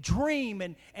can dream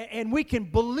and we can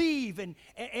believe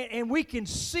and we can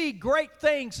see great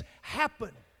things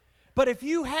happen. But if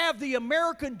you have the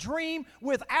American dream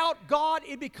without God,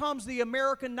 it becomes the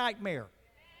American nightmare.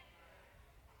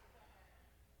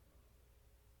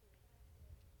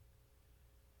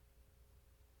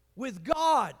 With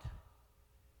God,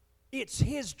 it's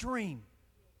His dream.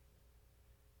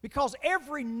 Because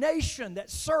every nation that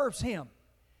serves Him,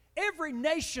 every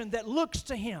nation that looks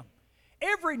to Him,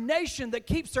 every nation that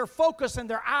keeps their focus and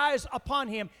their eyes upon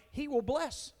Him, He will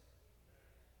bless.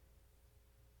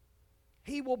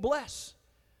 He will bless.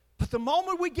 But the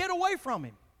moment we get away from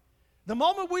Him, the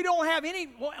moment we don't want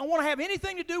to have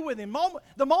anything to do with Him,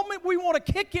 the moment we want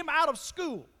to kick Him out of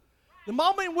school, the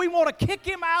moment we want to kick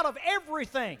Him out of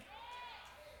everything,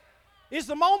 is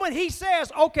the moment He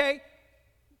says, okay,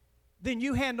 then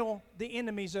you handle the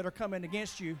enemies that are coming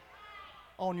against you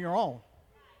on your own.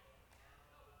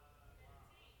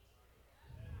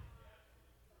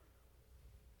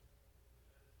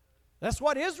 That's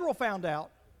what Israel found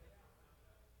out.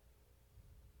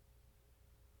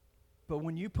 But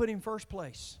when you put Him first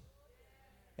place,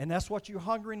 and that's what you're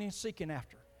hungering and seeking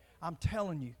after, I'm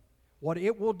telling you what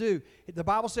it will do. The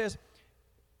Bible says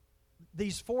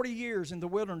these 40 years in the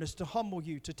wilderness to humble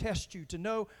you, to test you, to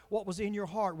know what was in your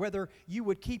heart, whether you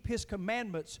would keep His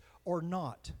commandments or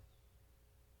not.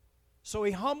 So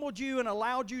He humbled you and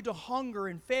allowed you to hunger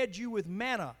and fed you with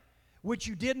manna, which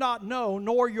you did not know,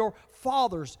 nor your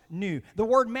fathers knew. The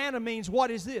word manna means,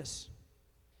 what is this?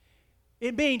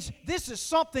 It means this is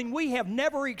something we have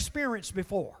never experienced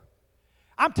before.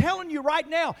 I'm telling you right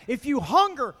now, if you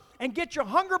hunger and get your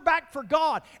hunger back for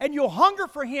God and you'll hunger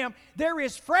for Him, there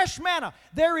is fresh manna.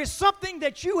 There is something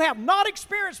that you have not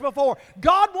experienced before.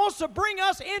 God wants to bring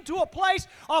us into a place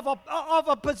of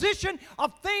a position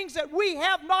of things that we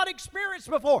have not experienced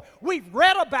before. We've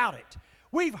read about it.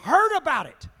 We've heard about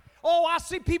it. Oh, I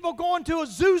see people going to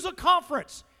Azusa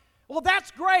conference. Well,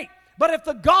 that's great. But if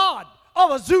the God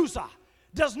of Azusa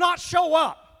does not show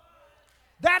up,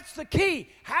 that's the key.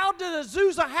 How did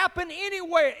Azusa happen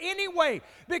anyway?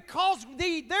 Because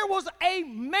there was a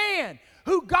man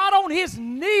who got on his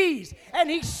knees and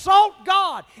he sought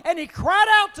God and he cried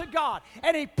out to God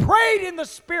and he prayed in the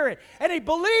Spirit and he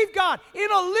believed God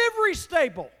in a livery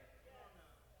stable.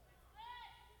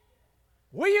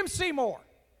 William Seymour.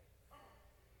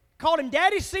 Called him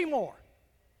Daddy Seymour.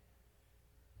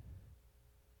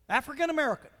 African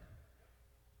American.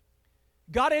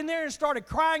 Got in there and started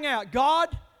crying out, God,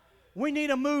 we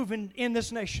need a move in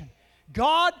this nation.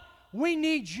 God, we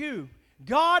need you.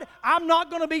 God, I'm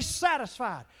not going to be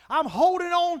satisfied. I'm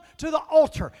holding on to the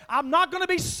altar. I'm not going to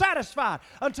be satisfied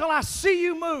until I see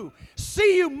you move.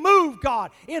 See you move,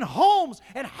 God, in homes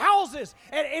and houses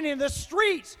and in the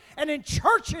streets and in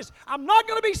churches. I'm not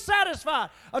going to be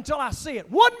satisfied until I see it.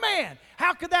 One man,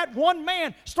 how could that one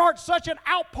man start such an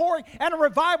outpouring and a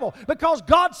revival? Because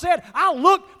God said, I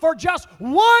look for just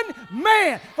one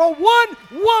man, for one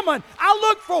woman. I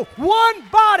look for one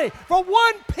body, for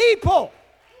one people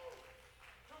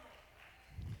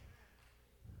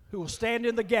who will stand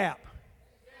in the gap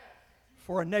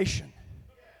for a nation.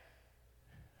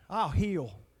 I'll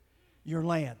heal your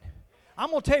land. I'm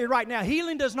going to tell you right now,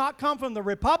 healing does not come from the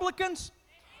Republicans.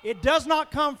 It does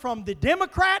not come from the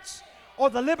Democrats or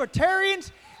the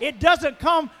Libertarians. It doesn't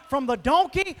come from the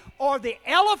donkey or the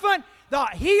elephant. The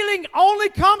healing only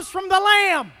comes from the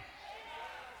Lamb.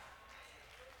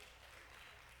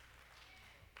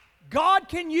 God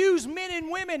can use men and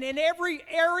women in every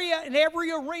area, in every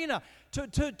arena,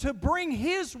 to bring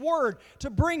His word, to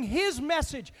bring His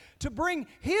message, to bring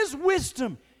His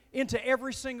wisdom into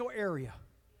every single area.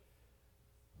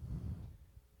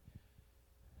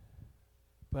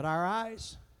 But our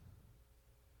eyes,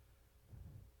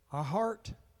 our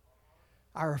heart,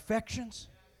 our affections,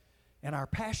 and our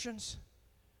passions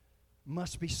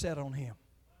must be set on Him.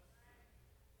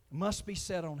 Must be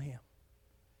set on Him.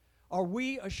 Are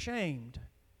we ashamed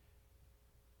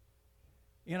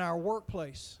in our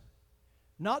workplace?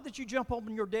 Not that you jump up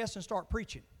on your desk and start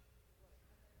preaching.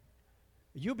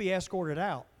 You'll be escorted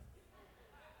out.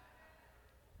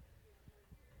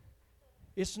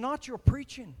 It's not your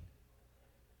preaching.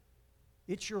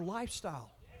 It's your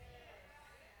lifestyle.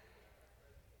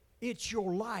 It's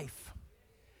your life.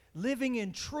 Living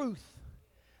in truth.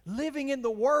 Living in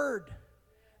the Word.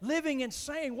 Living and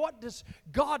saying, what does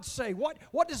God say?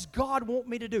 What does God want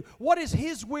me to do? What is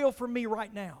His will for me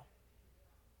right now?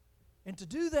 And to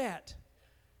do that,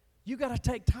 you got to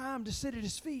take time to sit at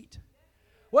His feet.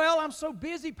 Well, I'm so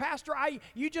busy, Pastor.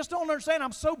 You just don't understand.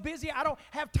 I'm so busy. I don't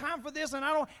have time for this and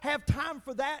I don't have time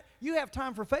for that. You have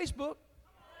time for Facebook.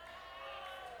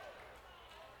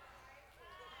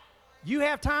 You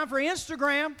have time for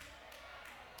Instagram.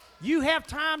 You have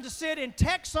time to sit and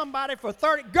text somebody for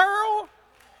 30. Girl,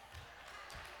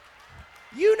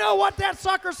 you know what that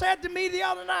sucker said to me the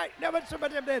other night.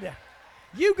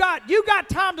 You got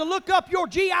time to look up your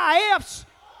GIFs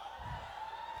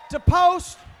to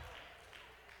post.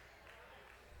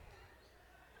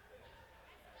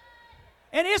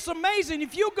 And it's amazing,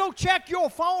 if you go check your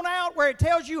phone out where it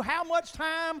tells you how much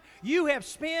time you have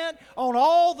spent on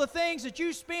all the things that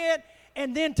you spent,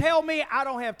 and then tell me I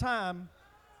don't have time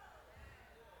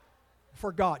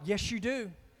for God. Yes, you do.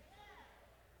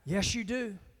 Yes, you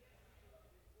do.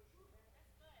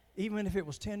 Even if it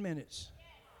was 10 minutes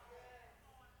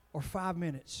or 5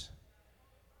 minutes.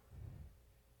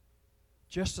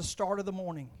 Just the start of the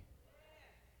morning.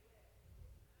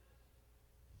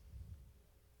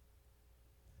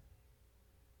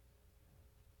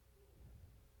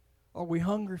 Are we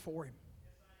hungry for Him?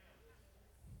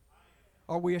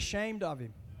 Are we ashamed of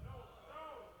Him?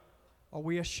 Are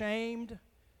we ashamed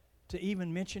to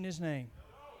even mention His name?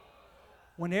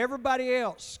 When everybody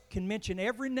else can mention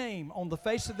every name on the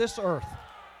face of this earth.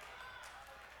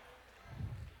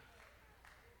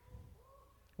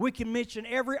 We can mention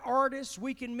every artist.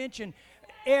 We can mention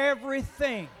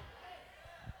everything.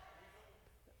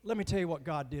 Let me tell you what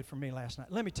God did for me last night.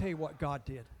 Let me tell you what God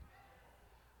did.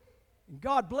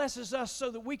 God blesses us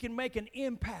so that we can make an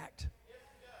impact.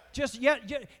 Just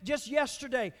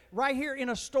yesterday, right here in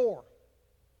a store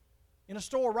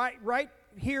right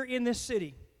here in this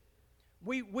city,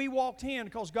 we walked in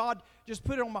because God just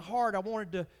put it on my heart. I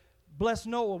wanted to bless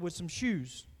Noah with some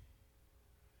shoes,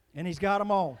 and he's got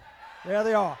them on. There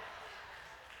they are.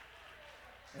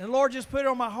 And the Lord just put it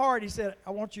on my heart. He said,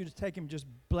 I want you to take him, just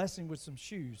bless him with some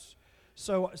shoes.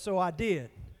 So I did.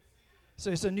 So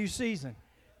it's a new season.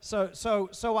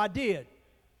 So I did.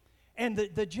 And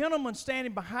the gentleman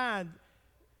standing behind,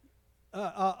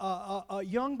 a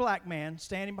young black man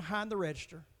standing behind the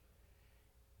register,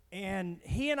 and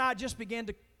he and I just began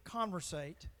to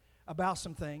conversate about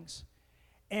some things.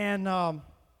 And I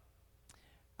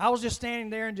was just standing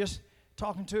there and just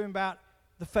talking to him about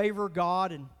the favor of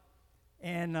God.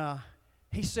 And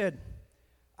he said,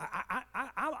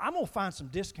 I'm going to find some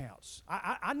discounts.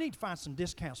 I need to find some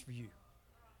discounts for you.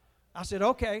 I said,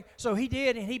 okay. So he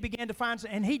did, and he began to find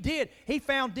some, and he did. He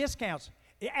found discounts.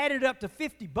 It added up to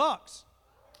 $50.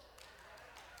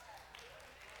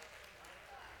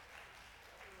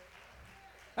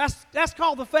 That's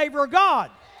called the favor of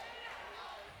God.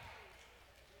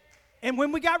 And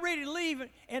when we got ready to leave,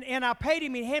 and I paid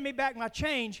him, he handed me back my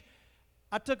change,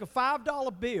 I took a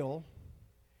 $5 bill,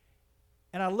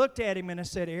 and I looked at him and I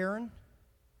said, Aaron,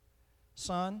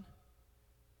 son,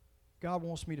 God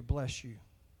wants me to bless you.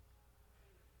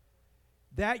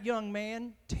 That young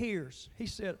man, tears. He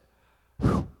said,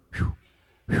 whew, whew,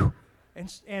 whew,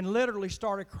 and literally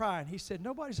started crying. He said,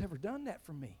 nobody's ever done that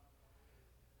for me.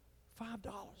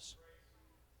 $5.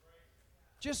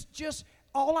 Just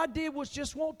all I did was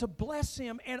just want to bless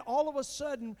him, and all of a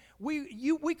sudden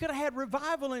we could have had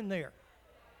revival in there.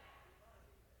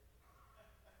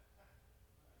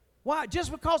 Why?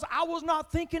 Just because I was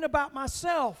not thinking about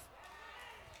myself.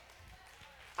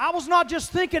 I was not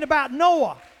just thinking about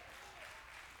Noah.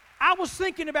 I was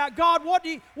thinking about, God, what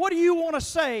do you want to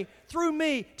say through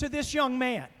me to this young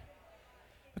man?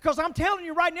 Because I'm telling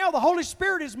you right now, the Holy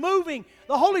Spirit is moving.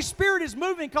 The Holy Spirit is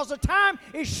moving because the time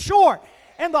is short.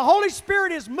 And the Holy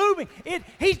Spirit is moving.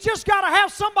 He's just got to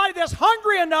have somebody that's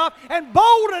hungry enough and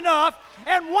bold enough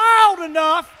and wild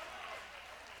enough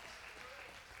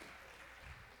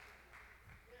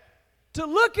to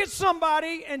look at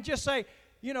somebody and just say,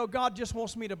 you know, God just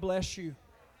wants me to bless you.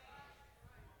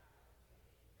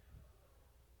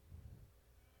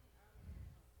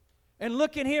 And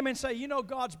look at him and say, you know,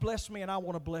 God's blessed me and I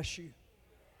want to bless you.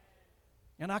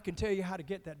 And I can tell you how to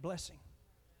get that blessing.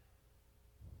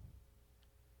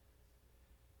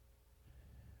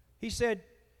 He said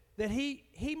that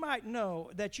he might know,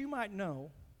 that you might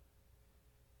know,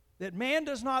 that man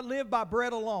does not live by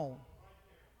bread alone,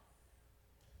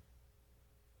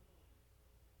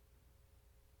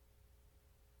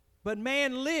 but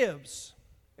man lives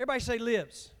Everybody say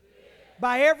lives.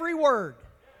 By every word.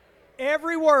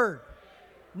 Every word.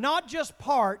 Not just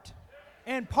part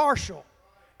and partial.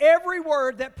 Every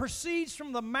word that proceeds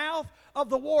from the mouth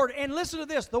of the Lord. And listen to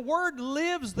this. The word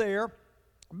lives there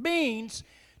means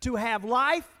to have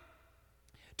life,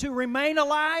 to remain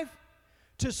alive,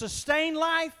 to sustain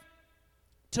life,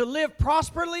 to live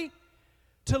prosperly,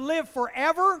 to live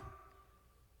forever,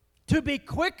 to be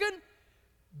quickened,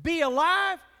 be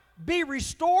alive, be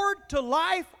restored to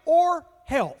life or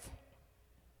health.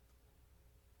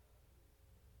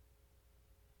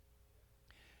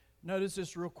 Notice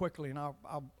this real quickly, and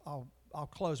I'll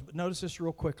close, but notice this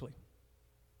real quickly.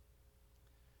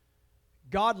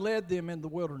 God led them in the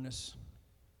wilderness.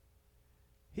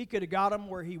 He could have got them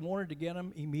where He wanted to get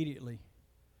them immediately.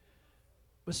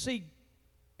 But see,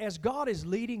 as God is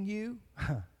leading you,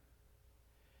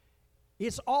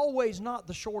 it's always not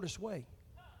the shortest way.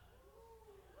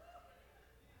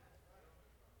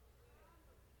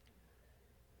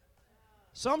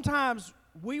 Sometimes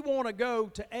we want to go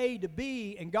to A to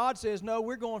B, and God says, no,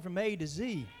 we're going from A to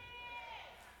Z.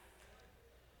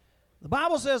 The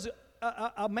Bible says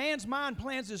a man's mind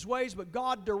plans his ways, but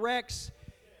God directs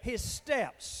his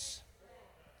steps.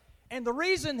 And the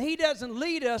reason He doesn't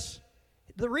lead us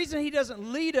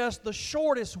the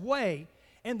shortest way,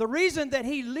 and the reason that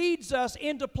He leads us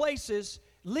into places,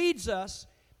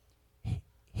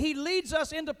 He leads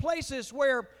us into places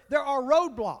where there are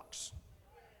roadblocks.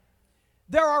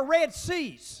 There are Red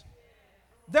Seas.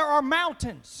 There are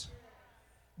mountains.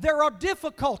 There are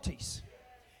difficulties.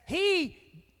 He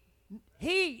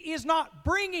is not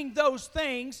bringing those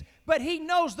things, but He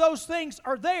knows those things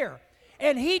are there.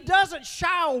 And He doesn't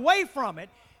shy away from it.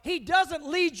 He doesn't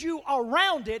lead you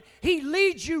around it. He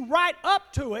leads you right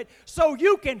up to it so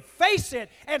you can face it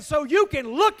and so you can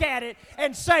look at it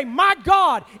and say, my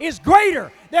God is greater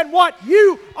than what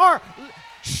you are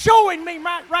showing me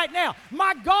right now.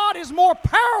 My God is more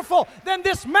powerful than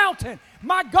this mountain.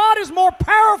 My God is more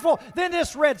powerful than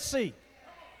this Red Sea.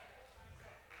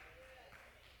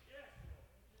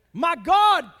 My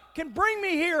God can bring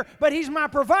me here, but He's my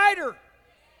provider.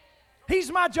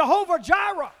 He's my Jehovah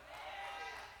Jireh.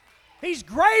 He's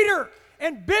greater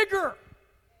and bigger.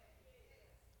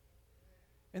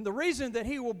 And the reason that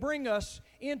He will bring us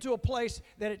into a place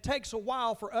that it takes a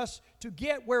while for us to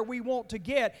get where we want to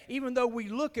get, even though we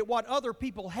look at what other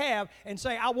people have and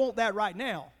say, I want that right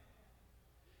now.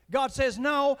 God says,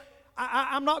 no,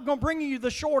 I'm not going to bring you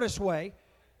the shortest way.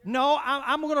 No,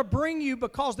 I'm going to bring you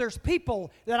because there's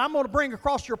people that I'm going to bring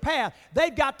across your path.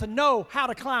 They've got to know how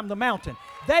to climb the mountain.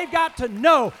 They've got to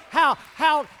know how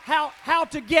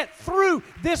to get through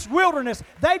this wilderness.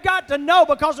 They've got to know,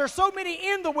 because there's so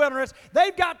many in the wilderness,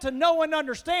 they've got to know and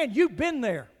understand you've been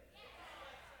there.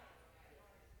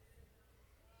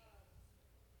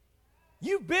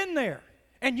 You've been there,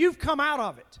 and you've come out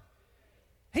of it.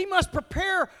 He must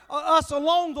prepare us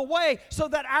along the way so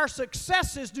that our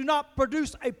successes do not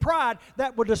produce a pride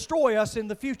that will destroy us in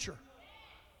the future.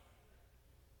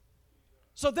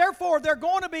 So therefore, there are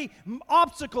going to be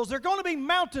obstacles, there are going to be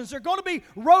mountains, there are going to be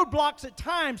roadblocks at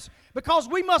times, because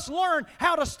we must learn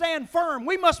how to stand firm.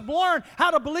 We must learn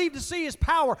how to believe to see His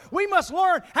power. We must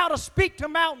learn how to speak to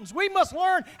mountains. We must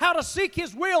learn how to seek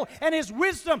His will and His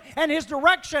wisdom and His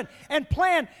direction and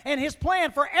plan and His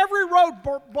plan for every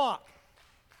roadblock.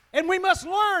 And we must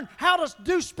learn how to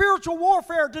do spiritual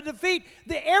warfare to defeat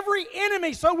every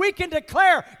enemy so we can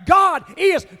declare God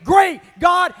is great,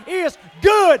 God is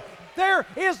good. There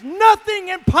is nothing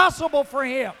impossible for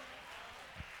Him.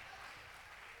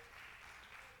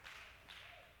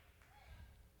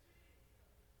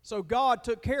 So God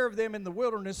took care of them in the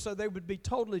wilderness so they would be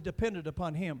totally dependent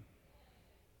upon Him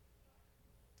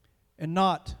and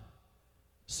not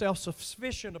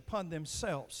self-sufficient upon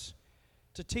themselves,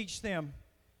 to teach them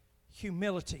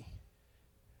humility.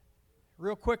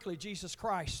 Real quickly, Jesus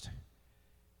Christ.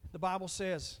 The Bible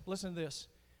says, listen to this.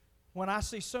 When I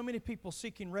see so many people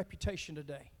seeking reputation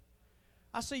today,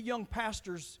 I see young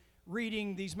pastors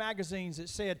reading these magazines that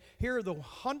said, here's the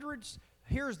 100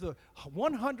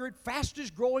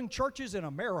 fastest growing churches in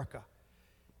America.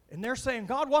 And they're saying,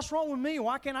 God, what's wrong with me?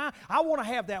 Why can't I want to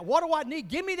have that. What do I need?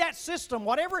 Give me that system.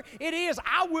 Whatever it is,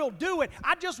 I will do it.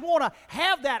 I just want to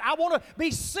have that. I want to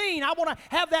be seen. I want to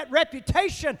have that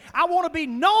reputation. I want to be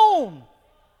known.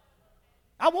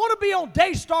 I want to be on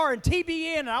Daystar and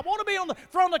TBN, and I want to be on the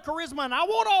front of Charisma, and I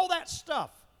want all that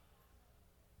stuff.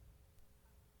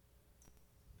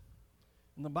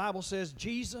 And the Bible says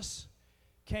Jesus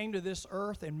came to this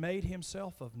earth and made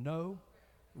Himself of no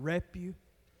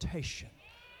reputation.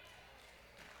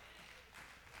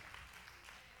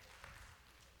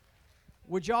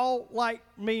 Would y'all like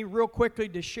me real quickly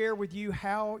to share with you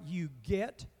how you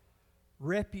get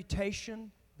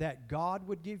reputation that God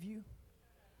would give you?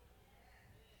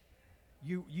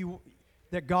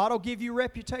 That God will give you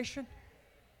reputation?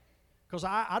 Because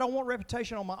I don't want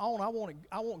reputation on my own.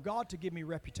 I want God to give me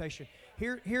reputation.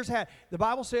 Here's how. The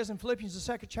Bible says in Philippians,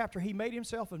 the 2nd chapter, He made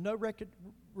Himself of no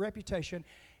reputation,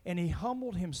 and He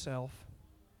humbled Himself.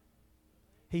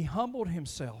 He humbled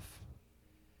Himself.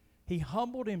 He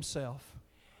humbled Himself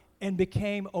and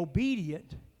became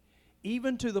obedient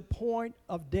even to the point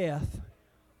of death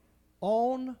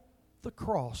on the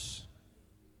cross.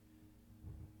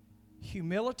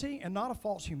 Humility, and not a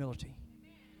false humility.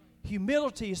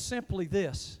 Humility is simply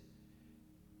this: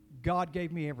 God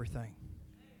gave me everything.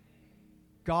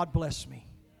 God bless me.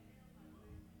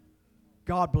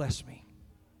 God bless me.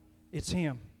 It's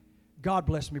Him. God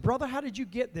bless me. Brother, how did you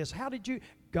get this? How did you...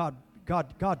 God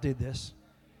did this.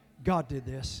 God did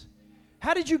this.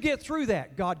 How did you get through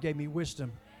that? God gave me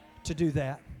wisdom to do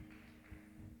that.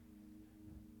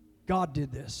 God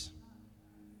did this.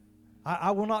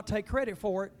 I will not take credit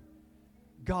for it.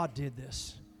 God did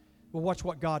this. Well, watch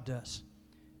what God does.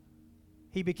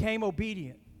 He became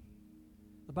obedient.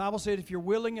 The Bible said if you're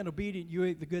willing and obedient, you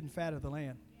eat the good and fat of the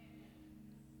land.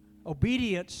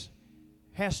 Obedience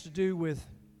has to do with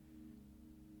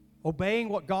obeying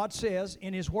what God says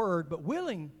in His Word, but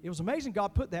willing, it was amazing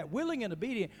God put that, willing and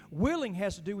obedient. Willing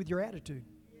has to do with your attitude.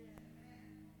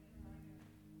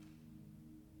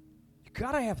 You've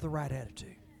got to have the right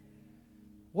attitude.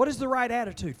 What is the right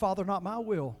attitude? Father, not my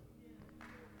will,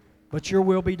 but your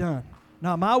will be done.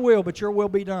 Not my will, but your will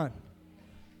be done.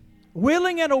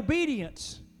 Willing and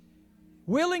obedience.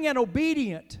 Willing and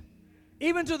obedient,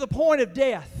 even to the point of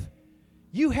death.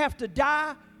 You have to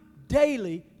die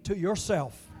daily to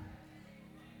yourself.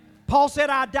 Paul said,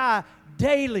 I die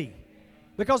daily.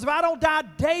 Because if I don't die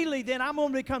daily, then I'm going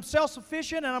to become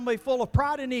self-sufficient and I'm going to be full of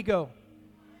pride and ego.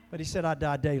 But he said, I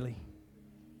die daily.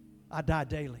 I die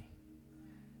daily.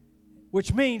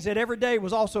 Which means that every day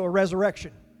was also a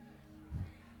resurrection.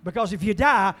 Because if you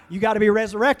die, you got to be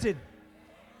resurrected.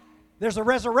 There's a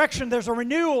resurrection, there's a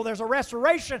renewal, there's a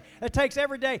restoration that takes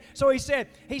every day. So he said,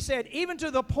 even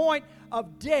to the point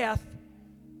of death,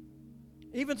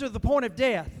 even to the point of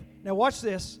death. Now watch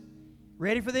this.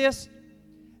 Ready for this?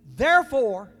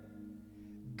 Therefore,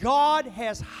 God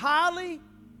has highly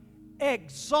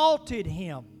exalted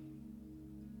Him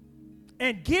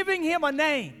and giving Him a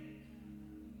name.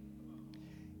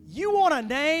 You want a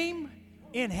name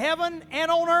in heaven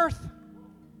and on earth?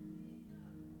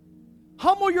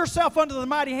 Humble yourself under the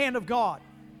mighty hand of God.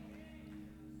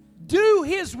 Do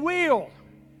His will.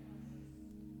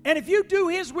 And if you do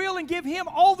His will and give Him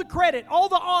all the credit, all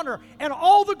the honor, and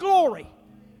all the glory,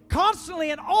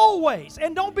 constantly and always,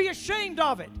 and don't be ashamed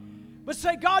of it, but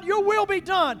say, God, your will be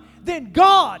done, then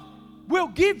God will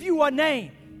give you a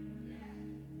name.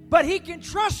 But He can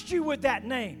trust you with that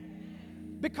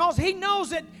name because He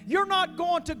knows that you're not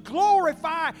going to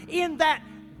glorify in that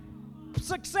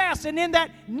success and in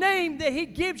that name that He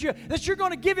gives you, that you're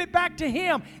going to give it back to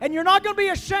Him, and you're not going to be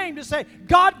ashamed to say,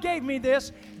 God gave me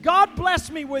this, God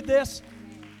blessed me with this.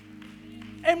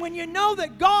 And when you know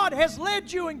that God has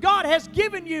led you and God has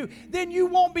given you, then you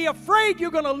won't be afraid you're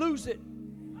going to lose it.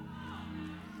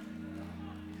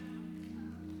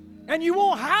 And you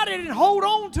won't hide it and hold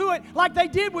on to it like they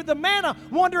did with the manna,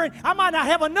 wondering, I might not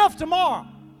have enough tomorrow.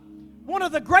 One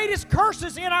of the greatest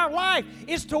curses in our life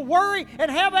is to worry and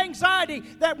have anxiety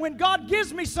that when God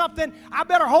gives me something, I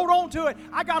better hold on to it.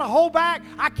 I got to hold back.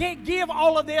 I can't give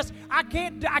all of this. I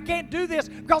can't do this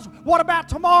because what about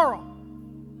tomorrow?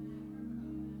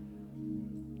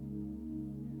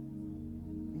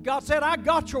 God said, I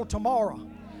got your tomorrow.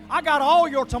 I got all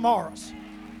your tomorrows.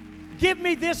 Give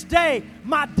me this day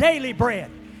my daily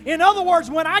bread. In other words,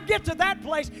 when I get to that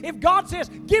place, if God says,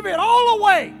 give it all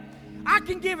away, I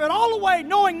can give it all away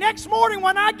knowing next morning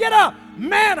when I get up,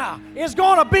 manna is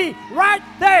going to be right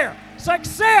there.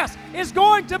 Success is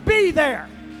going to be there.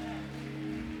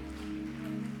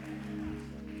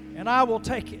 And I will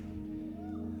take it.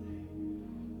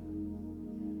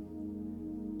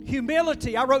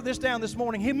 Humility, I wrote this down this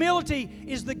morning. Humility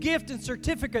is the gift and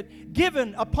certificate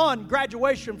given upon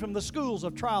graduation from the schools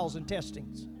of trials and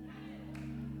testings.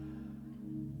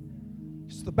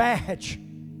 It's the badge.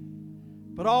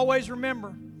 But always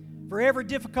remember, for every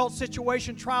difficult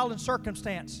situation, trial, and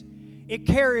circumstance, it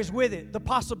carries with it the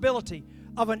possibility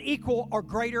of an equal or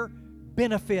greater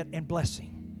benefit and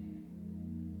blessing.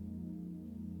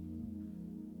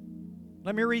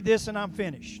 Let me read this and I'm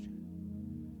finished.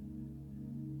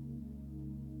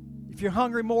 If you're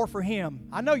hungry more for Him,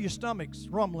 I know your stomach's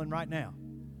rumbling right now.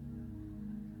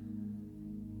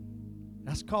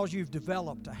 That's because you've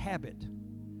developed a habit.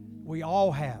 We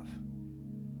all have.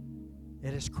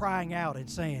 It is crying out and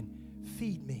saying,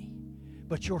 feed me.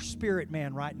 But your spirit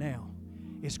man right now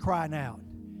is crying out,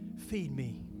 feed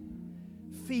me.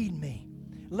 Feed me.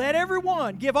 Let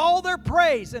everyone give all their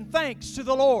praise and thanks to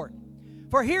the Lord.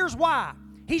 For here's why.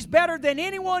 He's better than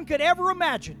anyone could ever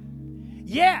imagine.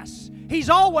 Yes, He's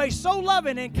always so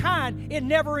loving and kind, it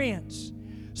never ends.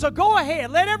 So go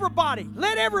ahead, let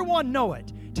everyone know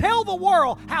it. Tell the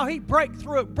world how He broke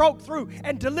through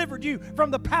and delivered you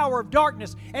from the power of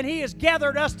darkness. And He has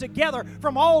gathered us together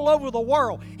from all over the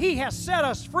world. He has set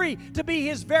us free to be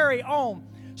His very own.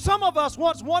 Some of us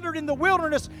once wandered in the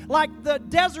wilderness like the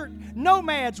desert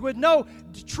nomads with no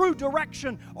true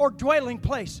direction or dwelling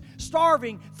place.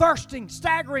 Starving, thirsting,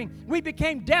 staggering, we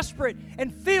became desperate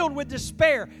and filled with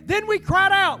despair. Then we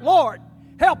cried out, Lord,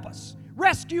 help us,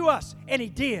 rescue us. And He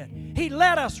did. He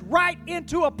led us right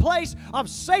into a place of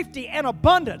safety and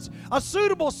abundance, a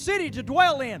suitable city to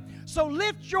dwell in. So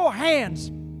lift your hands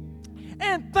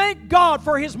and thank God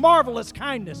for His marvelous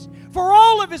kindness, for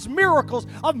all of His miracles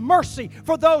of mercy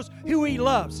for those who He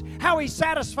loves, how He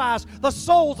satisfies the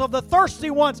souls of the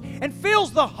thirsty ones and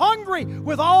fills the hungry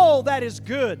with all that is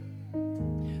good.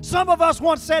 Some of us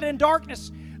once sat in darkness,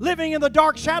 living in the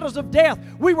dark shadows of death.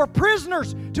 We were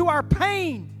prisoners to our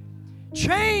pain,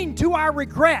 chained to our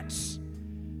regrets.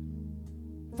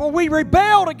 For we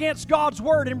rebelled against God's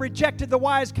word and rejected the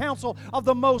wise counsel of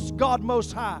the God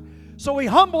Most High. So He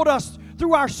humbled us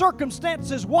through our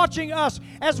circumstances, watching us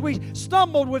as we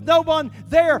stumbled with no one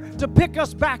there to pick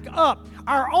us back up.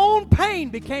 Our own pain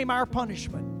became our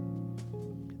punishment.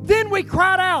 Then we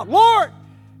cried out, Lord,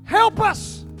 help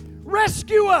us,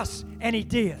 rescue us. And He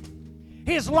did.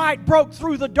 His light broke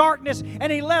through the darkness,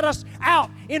 and He led us out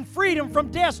in freedom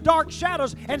from death's dark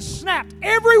shadows and snapped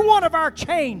every one of our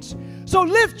chains. So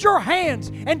lift your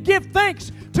hands and give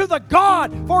thanks to the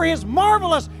God for His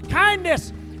marvelous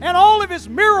kindness and all of His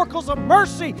miracles of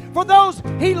mercy for those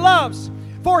He loves.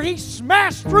 For He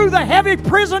smashed through the heavy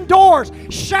prison doors,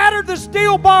 shattered the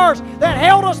steel bars that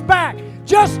held us back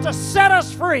just to set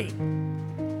us free.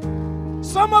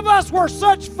 Some of us were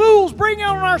such fools, bringing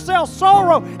on ourselves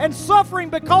sorrow and suffering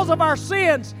because of our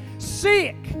sins.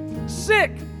 Sick,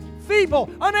 feeble,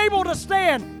 unable to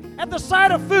stand at the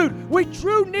sight of food. We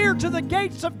drew near to the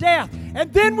gates of death,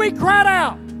 and then we cried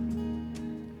out,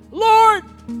 Lord,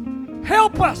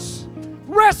 help us,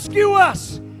 rescue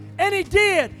us. And He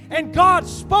did. And God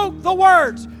spoke the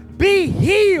words, be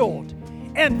healed.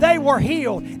 And they were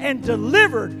healed and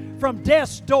delivered from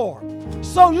death's door.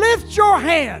 So lift your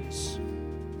hands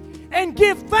and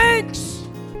give thanks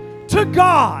to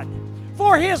God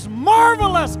for His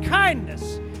marvelous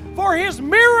kindness, for His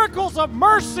miracles of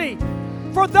mercy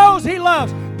for those He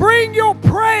loves. Bring your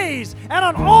praise and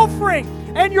an offering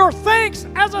and your thanks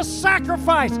as a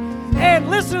sacrifice. And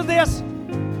listen to this,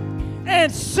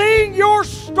 and sing your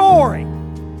story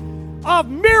of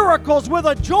miracles with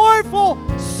a joyful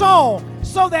song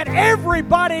so that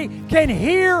everybody can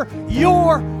hear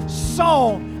your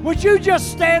song. Would you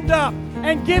just stand up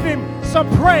and give Him some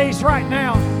praise right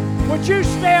now?